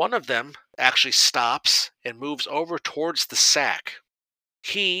 and one of them actually stops and moves over towards the sack.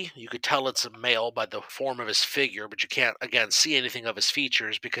 You could tell it's a male by the form of his figure, but you can't, again, see anything of his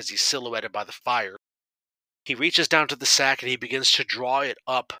features because he's silhouetted by the fire. He reaches down to the sack and he begins to draw it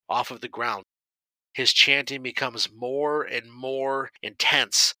up off of the ground. His chanting becomes more and more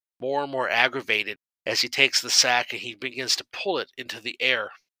intense, more and more aggravated as he takes the sack and he begins to pull it into the air.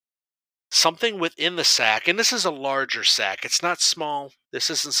 Something within the sack, and this is a larger sack, it's not small.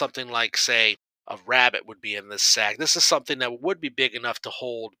 This isn't something like, say, a rabbit would be in this sack. This is something that would be big enough to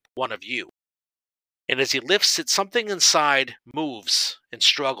hold one of you. And as he lifts it, something inside moves and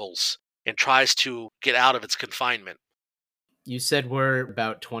struggles and tries to get out of its confinement. You said we're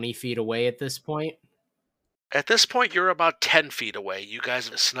about 20 feet away at this point? At this point, you're about 10 feet away. You guys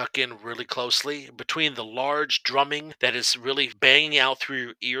have snuck in really closely. Between the large drumming that is really banging out through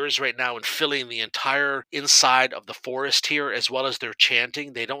your ears right now and filling the entire inside of the forest here, as well as their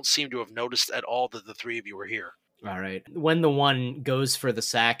chanting, they don't seem to have noticed at all that the three of you were here. All right. When the one goes for the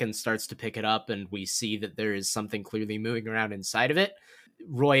sack and starts to pick it up and we see that there is something clearly moving around inside of it,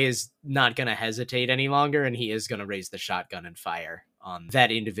 Roy is not going to hesitate any longer, and he is going to raise the shotgun and fire on that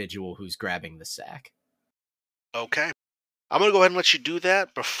individual who's grabbing the sack. Okay. I'm going to go ahead and let you do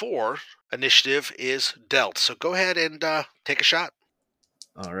that before initiative is dealt. So go ahead and take a shot.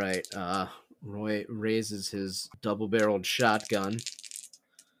 All right. Roy raises his double-barreled shotgun.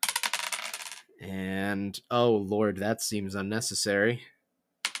 And, oh, Lord, that seems unnecessary.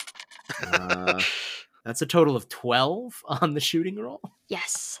 That's a total of 12 on the shooting roll.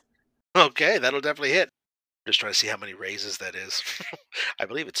 Yes. Okay, that'll definitely hit. Just trying to see how many raises that is. I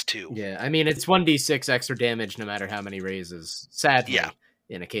believe it's 2. Yeah, I mean, it's 1d6 extra damage no matter how many raises, sadly,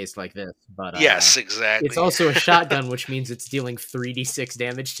 in a case like this. But yes, exactly. It's also a shotgun, which means it's dealing 3d6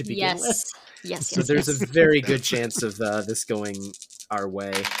 damage to begin with. Yes. So there's a very good chance of this going our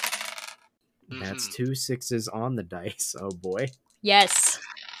way. That's 2 6s on the dice. Oh, boy. Yes.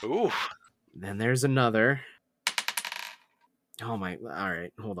 Ooh. Then there's another. Oh, my. All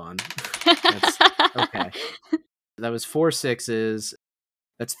right, hold on. Okay. That was 4 6s.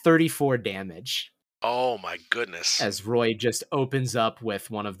 That's 34 damage. Oh my goodness. As Roy just opens up with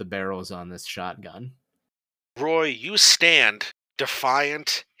one of the barrels on this shotgun. Roy, you stand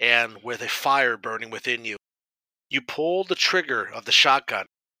defiant and with a fire burning within you. You pull the trigger of the shotgun.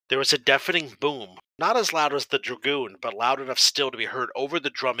 There was a deafening boom, not as loud as the dragoon, but loud enough still to be heard over the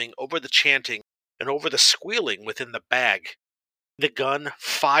drumming, over the chanting, and over the squealing within the bag. The gun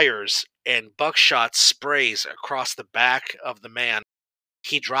fires, and buckshot sprays across the back of the man.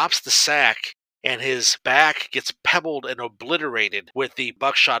 He drops the sack, and his back gets pebbled and obliterated with the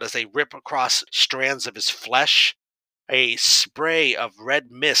buckshot as they rip across strands of his flesh. A spray of red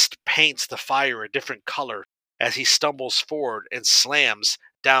mist paints the fire a different color as he stumbles forward and slams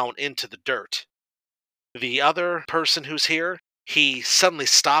down into the dirt. The other person who's here, he suddenly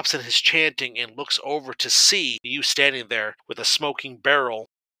stops in his chanting and looks over to see you standing there with a smoking barrel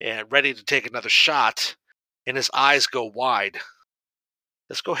and ready to take another shot, and his eyes go wide.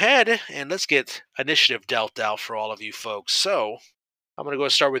 Let's go ahead and let's get initiative dealt out for all of you folks. So, I'm going to go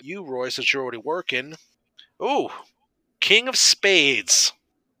start with you, Roy, since you're already working. Ooh, King of Spades.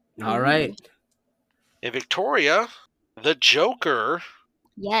 All right. And Victoria, the Joker.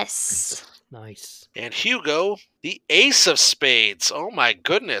 Yes. Nice. And Hugo, the Ace of Spades. Oh my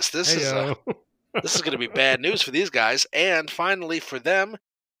goodness, this is going to be bad news for these guys. And finally for them,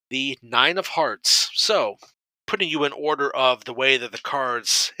 the Nine of Hearts. So, putting you in order of the way that the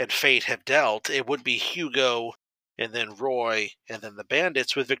cards and fate have dealt, it would be Hugo, and then Roy, and then the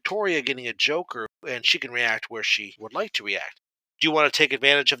Bandits, with Victoria getting a Joker, and she can react where she would like to react. Do you want to take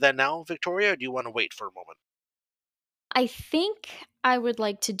advantage of that now, Victoria, or do you want to wait for a moment? I think I would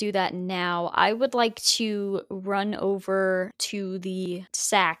like to do that now. I would like to run over to the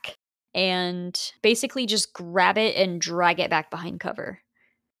sack and basically just grab it and drag it back behind cover.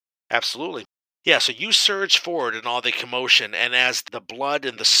 Absolutely. Yeah, so you surge forward in all the commotion, and as the blood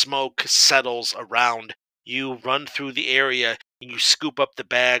and the smoke settles around, you run through the area and you scoop up the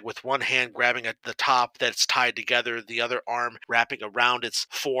bag with one hand grabbing at the top that's tied together, the other arm wrapping around its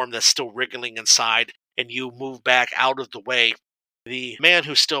form that's still wriggling inside, and you move back out of the way. The man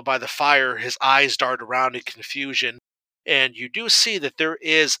who's still by the fire, his eyes dart around in confusion, and you do see that there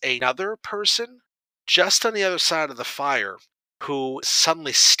is another person just on the other side of the fire who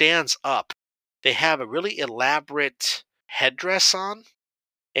suddenly stands up. They have a really elaborate headdress on,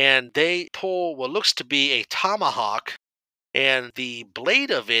 and they pull what looks to be a tomahawk, and the blade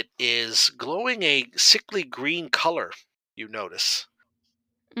of it is glowing a sickly green color, you notice.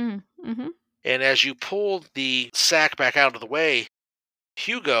 Mm-hmm. And as you pull the sack back out of the way,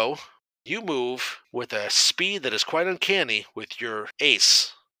 Hugo, you move with a speed that is quite uncanny with your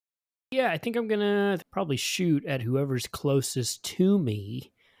ace. Yeah, I think I'm gonna probably shoot at whoever's closest to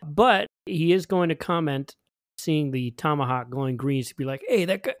me. But he is going to comment, seeing the tomahawk glowing green, to be like, "Hey,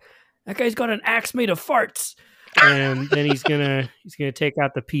 that guy's got an axe made of farts." And then he's gonna take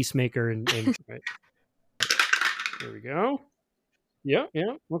out the peacemaker and right. There we go. Yeah.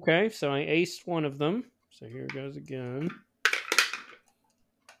 Okay, so I aced one of them. So here it goes again.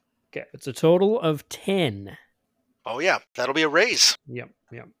 Okay, it's a total of 10. Oh yeah, that'll be a raise. Yep.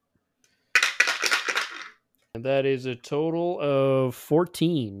 And that is a total of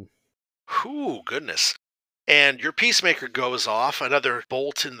 14. Whew, goodness. And your peacemaker goes off, another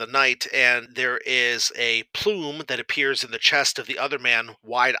bolt in the night, and there is a plume that appears in the chest of the other man,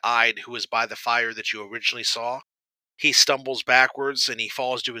 wide-eyed, who is by the fire that you originally saw. He stumbles backwards and he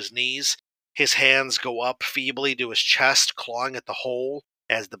falls to his knees. His hands go up feebly to his chest, clawing at the hole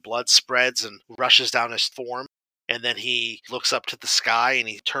as the blood spreads and rushes down his form. And then he looks up to the sky and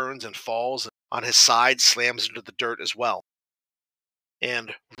he turns and falls, and on his side slams into the dirt as well.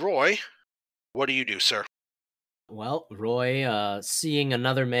 And Roy, what do you do, sir? Well, Roy, seeing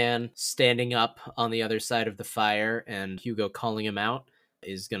another man standing up on the other side of the fire and Hugo calling him out,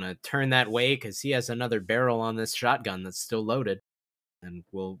 is going to turn that way because he has another barrel on this shotgun that's still loaded. And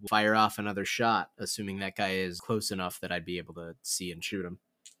we'll fire off another shot, assuming that guy is close enough that I'd be able to see and shoot him.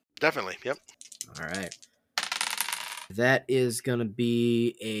 Definitely, yep. All right. That is going to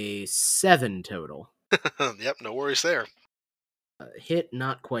be a 7 total. Yep, no worries there. Hit,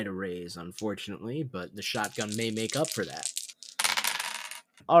 not quite a raise, unfortunately, but the shotgun may make up for that.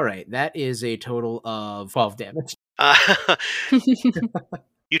 All right, that is a total of 12 damage.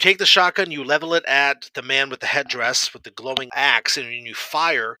 You take the shotgun, you level it at the man with the headdress with the glowing axe, and when you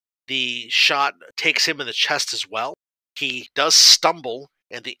fire, the shot takes him in the chest as well. He does stumble,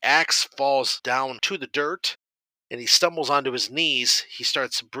 and the axe falls down to the dirt, and he stumbles onto his knees. He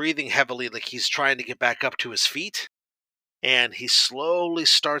starts breathing heavily like he's trying to get back up to his feet, and he slowly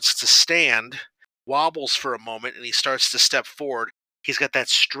starts to stand, wobbles for a moment, and he starts to step forward. He's got that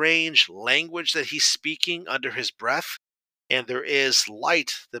strange language that he's speaking under his breath, and there is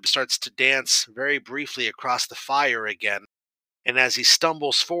light that starts to dance very briefly across the fire again. And as he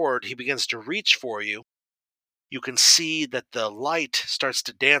stumbles forward, he begins to reach for you. You can see that the light starts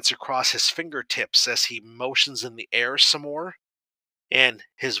to dance across his fingertips as he motions in the air some more. And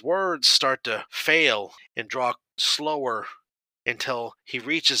his words start to fail and draw slower until he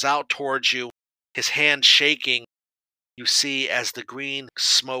reaches out towards you, his hand shaking. You see as the green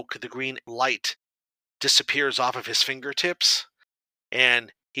smoke, the green light disappears off of his fingertips,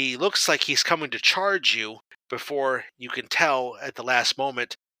 and he looks like he's coming to charge you before you can tell at the last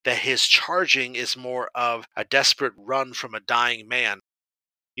moment that his charging is more of a desperate run from a dying man.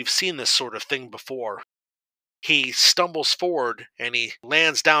 You've seen this sort of thing before. He stumbles forward and he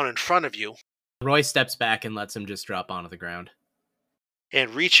lands down in front of you. Roy steps back and lets him just drop onto the ground.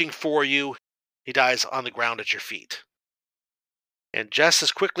 And reaching for you, he dies on the ground at your feet. And just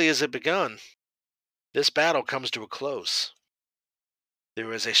as quickly as it begun, this battle comes to a close.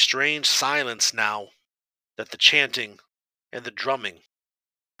 There is a strange silence now that the chanting and the drumming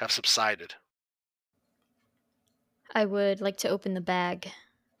have subsided. I would like to open the bag.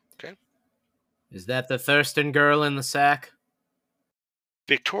 Okay. Is that the Thurston girl in the sack?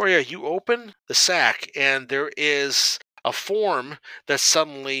 Victoria, you open the sack, and there is a form that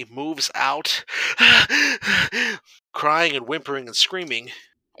suddenly moves out, crying and whimpering and screaming.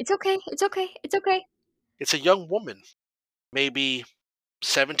 It's okay. It's a young woman, maybe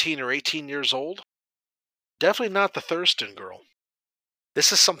 17 or 18 years old. Definitely not the Thurston girl.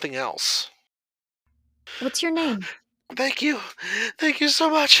 This is something else. What's your name? Thank you. Thank you so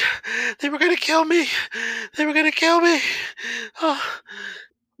much. They were gonna kill me. They were gonna kill me. Oh,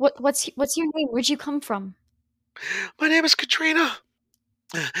 What's your name? Where'd you come from? my name is Katrina.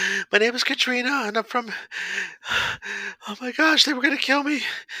 My name is Katrina, and I'm from. Oh my gosh, they were gonna kill me.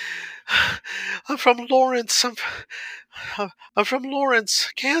 I'm from Lawrence. I'm from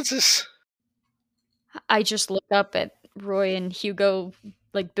Lawrence, Kansas. I just look up at Roy and Hugo,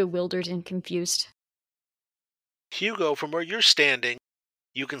 like bewildered and confused. Hugo, from where you're standing,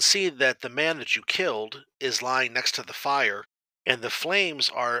 you can see that the man that you killed is lying next to the fire, and the flames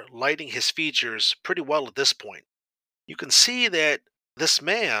are lighting his features pretty well at this point. You can see that this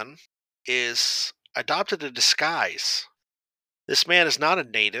man is adopted a disguise. This man is not a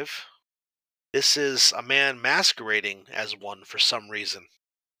native. This is a man masquerading as one for some reason.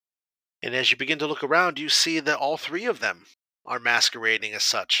 And as you begin to look around, you see that all three of them are masquerading as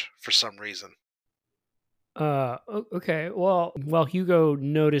such for some reason. Okay. Well, while Hugo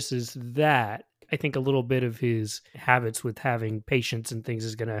notices that, I think a little bit of his habits with having patience and things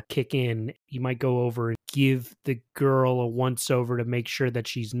is going to kick in. He might go over and give the girl a once over to make sure that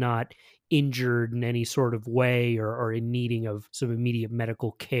she's not injured in any sort of way or in needing of some immediate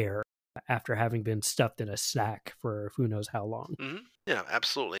medical care after having been stuffed in a sack for who knows how long. Yeah,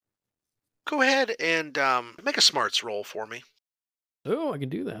 absolutely. Go ahead and make a smarts roll for me. Oh, I can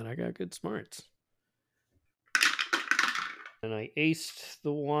do that. I got good smarts. And I aced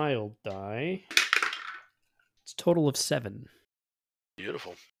the wild die. It's a total of 7.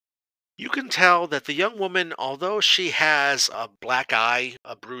 Beautiful. You can tell that the young woman, although she has a black eye,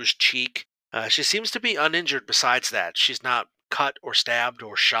 a bruised cheek, she seems to be uninjured besides that. She's not cut or stabbed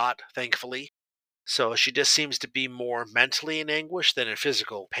or shot, thankfully. So she just seems to be more mentally in anguish than in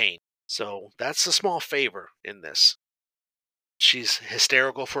physical pain. So that's a small favor in this. She's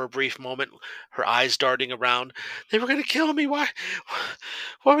hysterical for a brief moment, her eyes darting around. They were going to kill me. Why?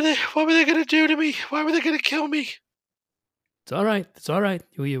 What were they going to do to me? Why were they going to kill me? It's all right. It's all right.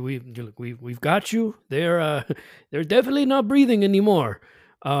 We've got you. They're definitely not breathing anymore.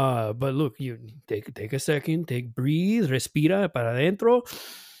 But look, you take a second, breathe, respira para adentro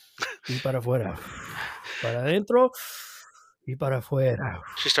y para afuera. Para adentro y para afuera.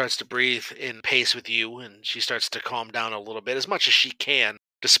 She starts to breathe in pace with you, and she starts to calm down a little bit, as much as she can,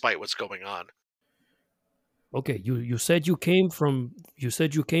 despite what's going on. Okay, you said you came from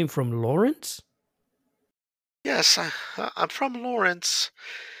Lawrence? Yes, I'm from Lawrence.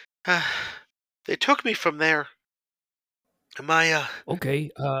 They took me from there. My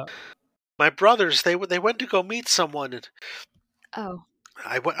Okay. my brothers, they went to go meet someone, and Oh.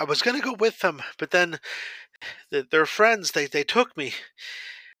 I was going to go with them, but then their friends, they took me.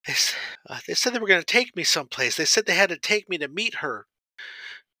 They said they were going to take me someplace. They said they had to take me to meet her.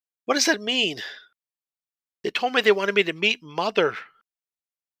 What does that mean? They told me they wanted me to meet Mother.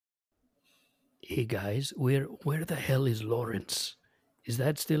 Hey guys, where the hell is Lawrence? Is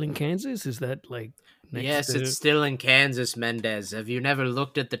that still in Kansas? Is that like next Yes, to... it's still in Kansas, Mendez. Have you never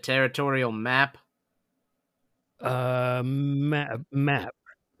looked at the territorial map? map?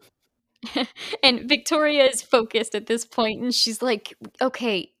 And Victoria is focused at this point, and she's like,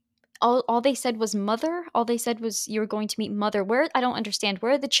 "Okay, all they said was mother. All they said was you were going to meet mother. Where? I don't understand.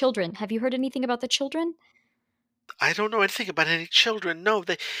 Where are the children? Have you heard anything about the children?" I don't know anything about any children. No,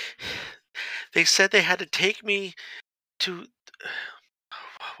 they said they had to take me to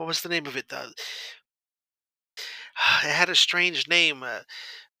what was the name of it? It had a strange name.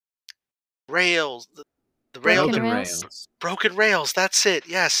 Rails. The rail. Broken The Rails? Broken Rails. That's it.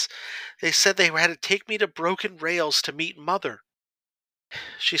 Yes, they said they had to take me to Broken Rails to meet Mother.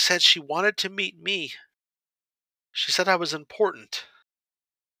 She said she wanted to meet me. She said I was important.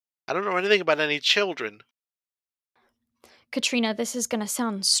 I don't know anything about any children. Katrina, this is gonna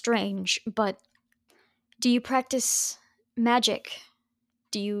sound strange, but do you practice magic?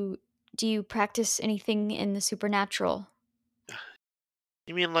 Do you practice anything in the supernatural?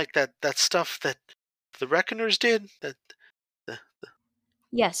 You mean like that stuff that the Reckoners did? The,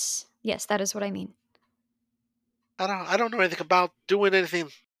 Yes, yes, that is what I mean. I don't know anything about doing anything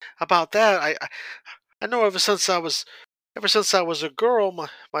about that. I know ever since I was a girl,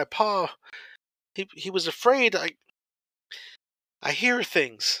 my pa he was afraid. I hear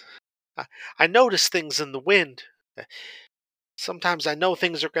things. I notice things in the wind. Sometimes I know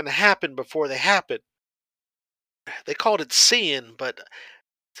things are going to happen before they happen. They called it seeing, but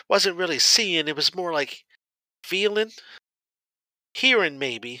it wasn't really seeing. It was more like feeling, hearing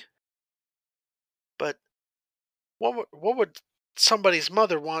maybe. But what would somebody's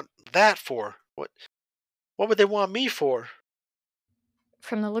mother want that for? What would they want me for?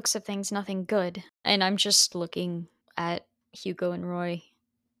 From the looks of things, nothing good. And I'm just looking at Hugo and Roy.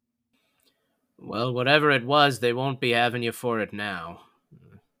 Well, whatever it was, they won't be having you for it now.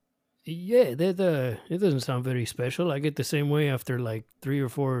 Yeah, it doesn't sound very special. I get the same way after like 3 or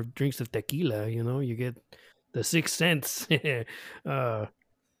 4 drinks of tequila, you get the sixth sense. But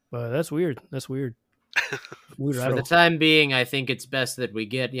that's weird. That's weird. Weird For the rattle. time being, I think it's best that we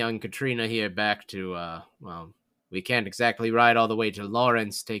get young Katrina here back to, well, we can't exactly ride all the way to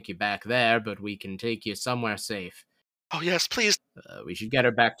Lawrence, take you back there, but we can take you somewhere safe. Oh, yes, please. We should get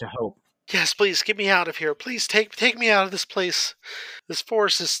her back to Hope. Yes, please, get me out of here. Please, take me out of this place. This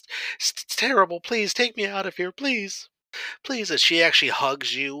forest is terrible. Please, take me out of here. Please. Please. As she actually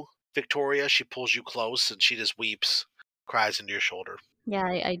hugs you, Victoria, she pulls you close, and she just weeps, cries into your shoulder. Yeah,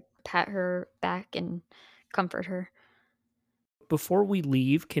 I pat her back and comfort her. Before we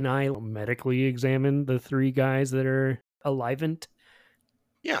leave, can I medically examine the 3 guys that are alivened?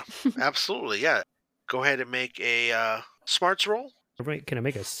 Yeah, absolutely, yeah. Go ahead and make a smarts roll. Right? Can I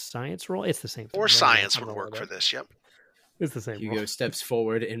make a science roll? It's the same thing. Or right? science I'm would rolling work for that. this, yep. It's the same Hugo roll. steps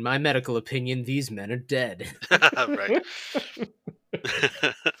forward. In my medical opinion, these men are dead. Right.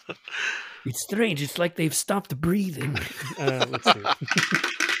 It's strange. It's like they've stopped breathing. Let's see.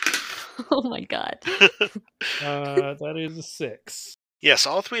 Oh my god. That is a 6. Yes,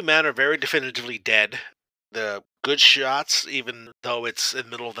 all 3 men are very definitively dead. The good shots, even though it's in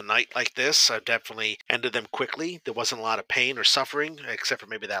the middle of the night like this, I've definitely ended them quickly. There wasn't a lot of pain or suffering, except for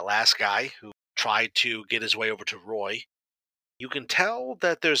maybe that last guy who tried to get his way over to Roy. You can tell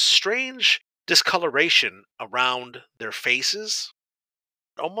that there's strange discoloration around their faces.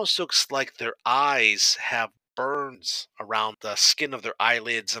 It almost looks like their eyes have burns around the skin of their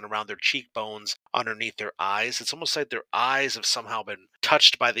eyelids and around their cheekbones underneath their eyes. It's almost like their eyes have somehow been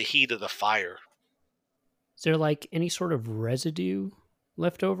touched by the heat of the fire. Is there like any sort of residue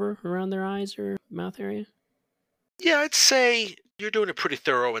left over around their eyes or mouth area? Yeah, I'd say you're doing a pretty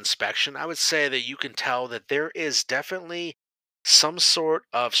thorough inspection. I would say that you can tell that there is definitely some sort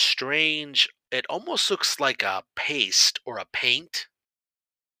of strange, it almost looks like a paste or a paint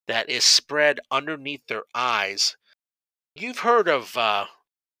that is spread underneath their eyes. You've heard of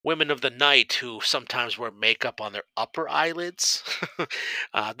women of the night who sometimes wear makeup on their upper eyelids.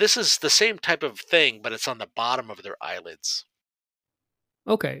 This is the same type of thing, but it's on the bottom of their eyelids.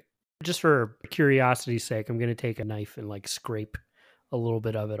 Okay. Just for curiosity's sake, I'm going to take a knife and like scrape a little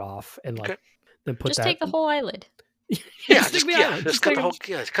bit of it off and like Okay. then put Just that. take the whole eyelid. Yeah, Stick just, the yeah, eyelid. just cut take the it- whole,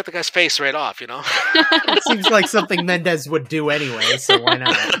 yeah, cut the guy's face right off, you know? It seems like something Mendez would do anyway, so why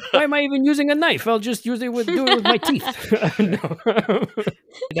not? Why am I even using a knife? I'll just do it with my teeth. No.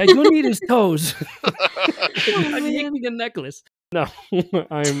 I do need his toes. I'm making a necklace. No,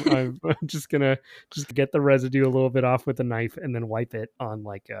 I'm just gonna get the residue a little bit off with a knife and then wipe it on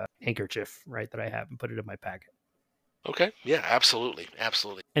like a handkerchief, right, that I have and put it in my packet. Okay, yeah, absolutely,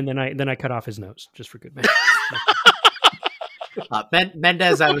 absolutely. And then I cut off his nose just for good measure.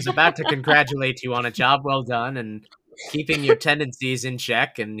 Mendez, I was about to congratulate you on a job well done and keeping your tendencies in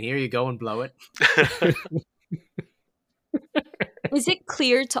check, and here you go and blow it. Is it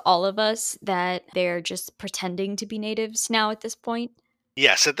clear to all of us that they're just pretending to be natives now at this point?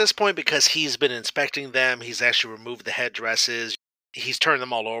 Yes, at this point, because he's been inspecting them, he's actually removed the headdresses. He's turned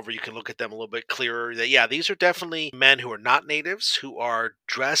them all over. You can look at them a little bit clearer. That, yeah, these are definitely men who are not natives, who are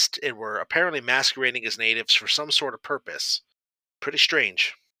dressed and were apparently masquerading as natives for some sort of purpose. Pretty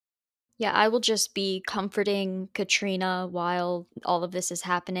strange. Yeah, I will just be comforting Katrina while all of this is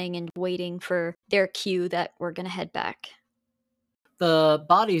happening and waiting for their cue that we're going to head back. The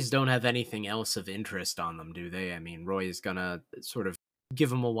bodies don't have anything else of interest on them, do they? I mean, Roy is gonna sort of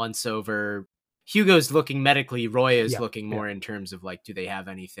give them a once-over. Hugo's looking medically. Roy is looking more in terms of, like, do they have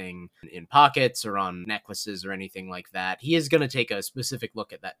anything in pockets or on necklaces or anything like that? He is going to take a specific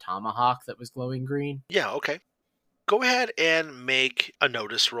look at that tomahawk that was glowing green. Yeah, okay. Go ahead and make a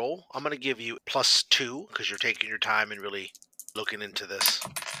notice roll. I'm going to give you +2 because you're taking your time and really looking into this.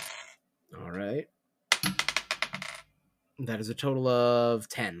 All right. That is a total of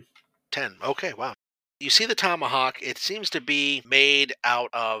 10. 10. Okay, wow. You see the tomahawk, it seems to be made out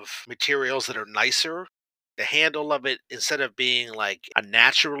of materials that are nicer. The handle of it, instead of being like a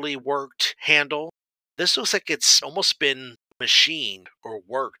naturally worked handle, this looks like it's almost been machined or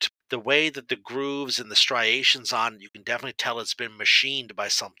worked. The way that the grooves and the striations on it, you can definitely tell it's been machined by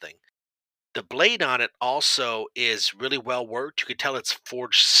something. The blade on it also is really well worked. You can tell it's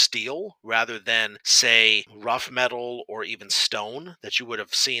forged steel rather than, say, rough metal or even stone that you would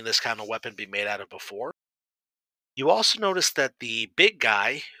have seen this kind of weapon be made out of before. You also notice that the big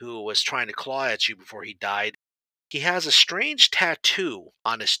guy who was trying to claw at you before he died, he has a strange tattoo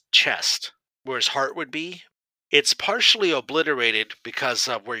on his chest where his heart would be. It's partially obliterated because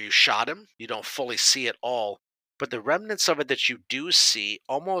of where you shot him. You don't fully see it all. But the remnants of it that you do see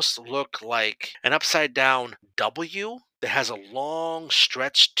almost look like an upside down W that has a long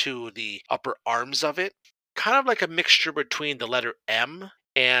stretch to the upper arms of it. Kind of like a mixture between the letter M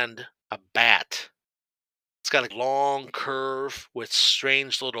and a bat. It's got a long curve with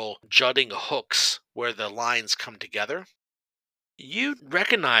strange little jutting hooks where the lines come together. You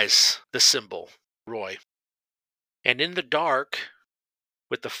recognize the symbol, Roy. And in the dark,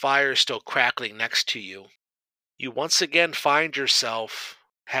 with the fire still crackling next to you, you once again find yourself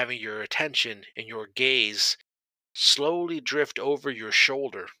having your attention and your gaze slowly drift over your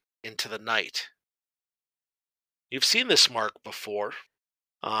shoulder into the night. You've seen this mark before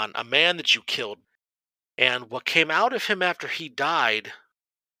on a man that you killed, and what came out of him after he died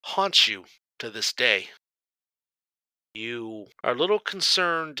haunts you to this day. You are a little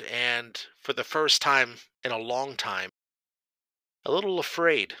concerned and, for the first time in a long time, a little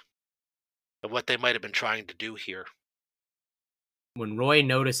afraid of what they might have been trying to do here. When Roy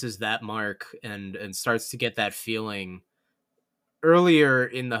notices that mark and starts to get that feeling, earlier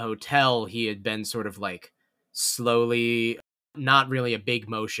in the hotel, he had been sort of like slowly, not really a big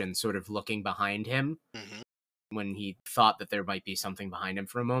motion, sort of looking behind him when he thought that there might be something behind him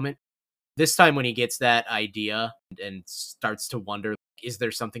for a moment. This time when he gets that idea and starts to wonder, is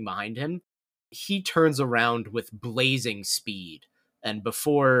there something behind him? He turns around with blazing speed. And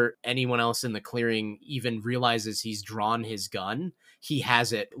before anyone else in the clearing even realizes he's drawn his gun, he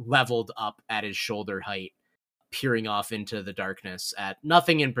has it leveled up at his shoulder height, peering off into the darkness at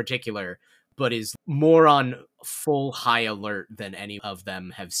nothing in particular, but is more on full high alert than any of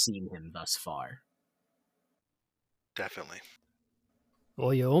them have seen him thus far. Definitely.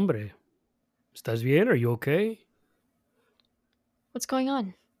 Oye, hombre. ¿Estás bien? Are you okay? What's going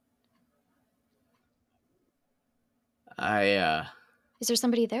on? Is there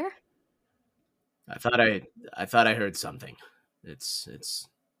somebody there? I thought I heard something. It's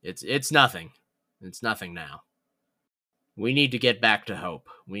nothing. It's nothing now. We need to get back to Hope.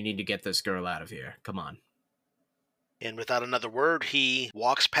 We need to get this girl out of here. Come on. And without another word, he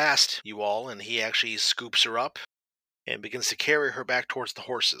walks past you all, and he actually scoops her up and begins to carry her back towards the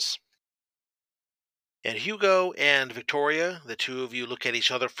horses. And Hugo and Victoria, the two of you look at each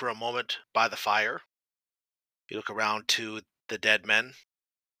other for a moment by the fire. You look around to the dead men,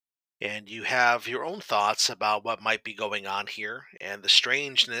 and you have your own thoughts about what might be going on here and the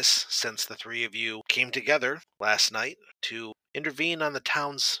strangeness since the three of you came together last night to intervene on the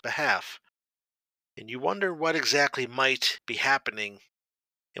town's behalf. And you wonder what exactly might be happening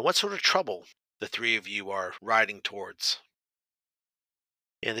and what sort of trouble the three of you are riding towards.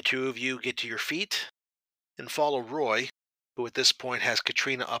 And the two of you get to your feet and follow Roy, who at this point has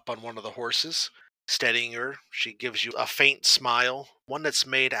Katrina up on one of the horses, steadying her. She gives you a faint smile, one that's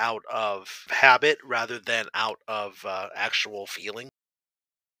made out of habit rather than out of actual feeling.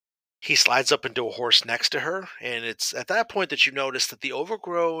 He slides up into a horse next to her, and it's at that point that you notice that the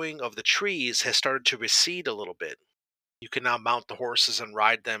overgrowing of the trees has started to recede a little bit. You can now mount the horses and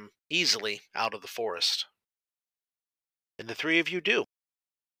ride them easily out of the forest. And the three of you do,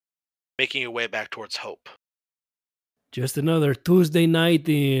 making your way back towards Hope. Just another Tuesday night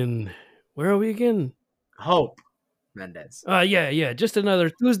in... Where are we again? Hope, Mendez. Yeah. Just another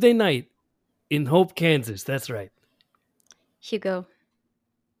Tuesday night in Hope, Kansas. That's right. Hugo,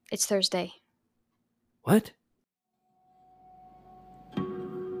 it's Thursday. What?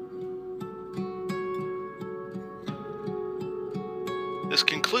 This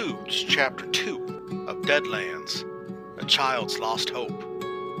concludes Chapter 2 of Deadlands, A Child's Lost Hope.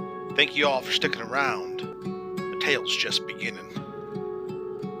 Thank you all for sticking around. The tale's just beginning.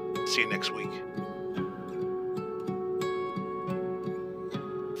 See you next week.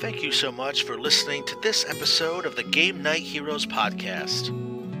 Thank you so much for listening to this episode of the Game Night Heroes podcast.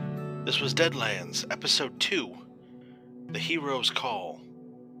 This was Deadlands, Episode 2, The Hero's Call.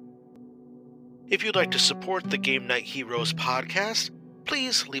 If you'd like to support the Game Night Heroes podcast,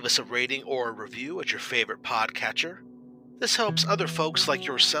 please leave us a rating or a review at your favorite podcatcher. This helps other folks like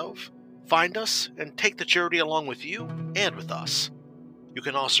yourself find us and take the journey along with you and with us. You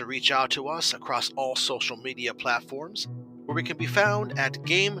can also reach out to us across all social media platforms, where we can be found at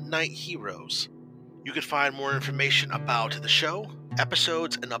Game Night Heroes. You can find more information about the show,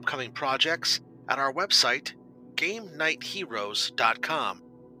 episodes, and upcoming projects at our website, GameNightHeroes.com.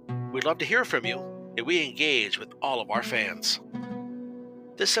 We'd love to hear from you, and we engage with all of our fans.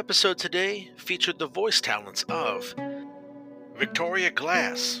 This episode today featured the voice talents of Victoria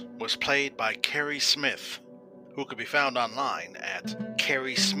Glass, was played by Carrie Smith, who can be found online at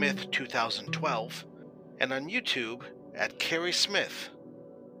Carrie Smith 2012, and on YouTube at Carrie Smith.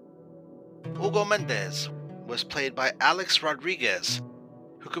 Hugo Mendez was played by Alex Rodriguez,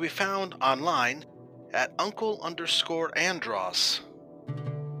 who could be found online at Uncle_Andros.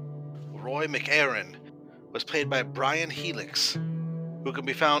 Roy McAaron was played by Brian Helix, who can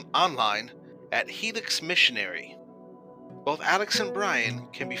be found online at Helix Missionary. Both Alex and Brian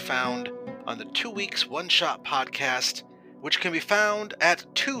can be found on the 2 Weeks One Shot podcast, which can be found at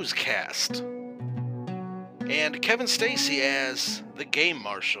Tuescast. And Kevin Stacy as the Game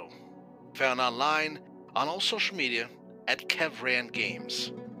Marshal, found online on all social media at Kevran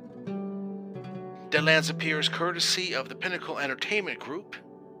Games. Deadlands appears courtesy of the Pinnacle Entertainment Group,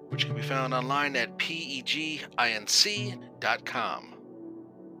 which can be found online at peginc.com.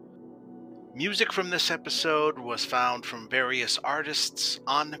 Music from this episode was found from various artists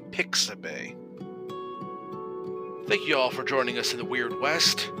on Pixabay. Thank you all for joining us in the Weird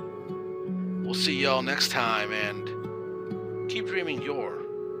West. We'll see y'all next time, and keep dreaming your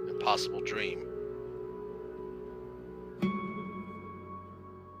impossible dream.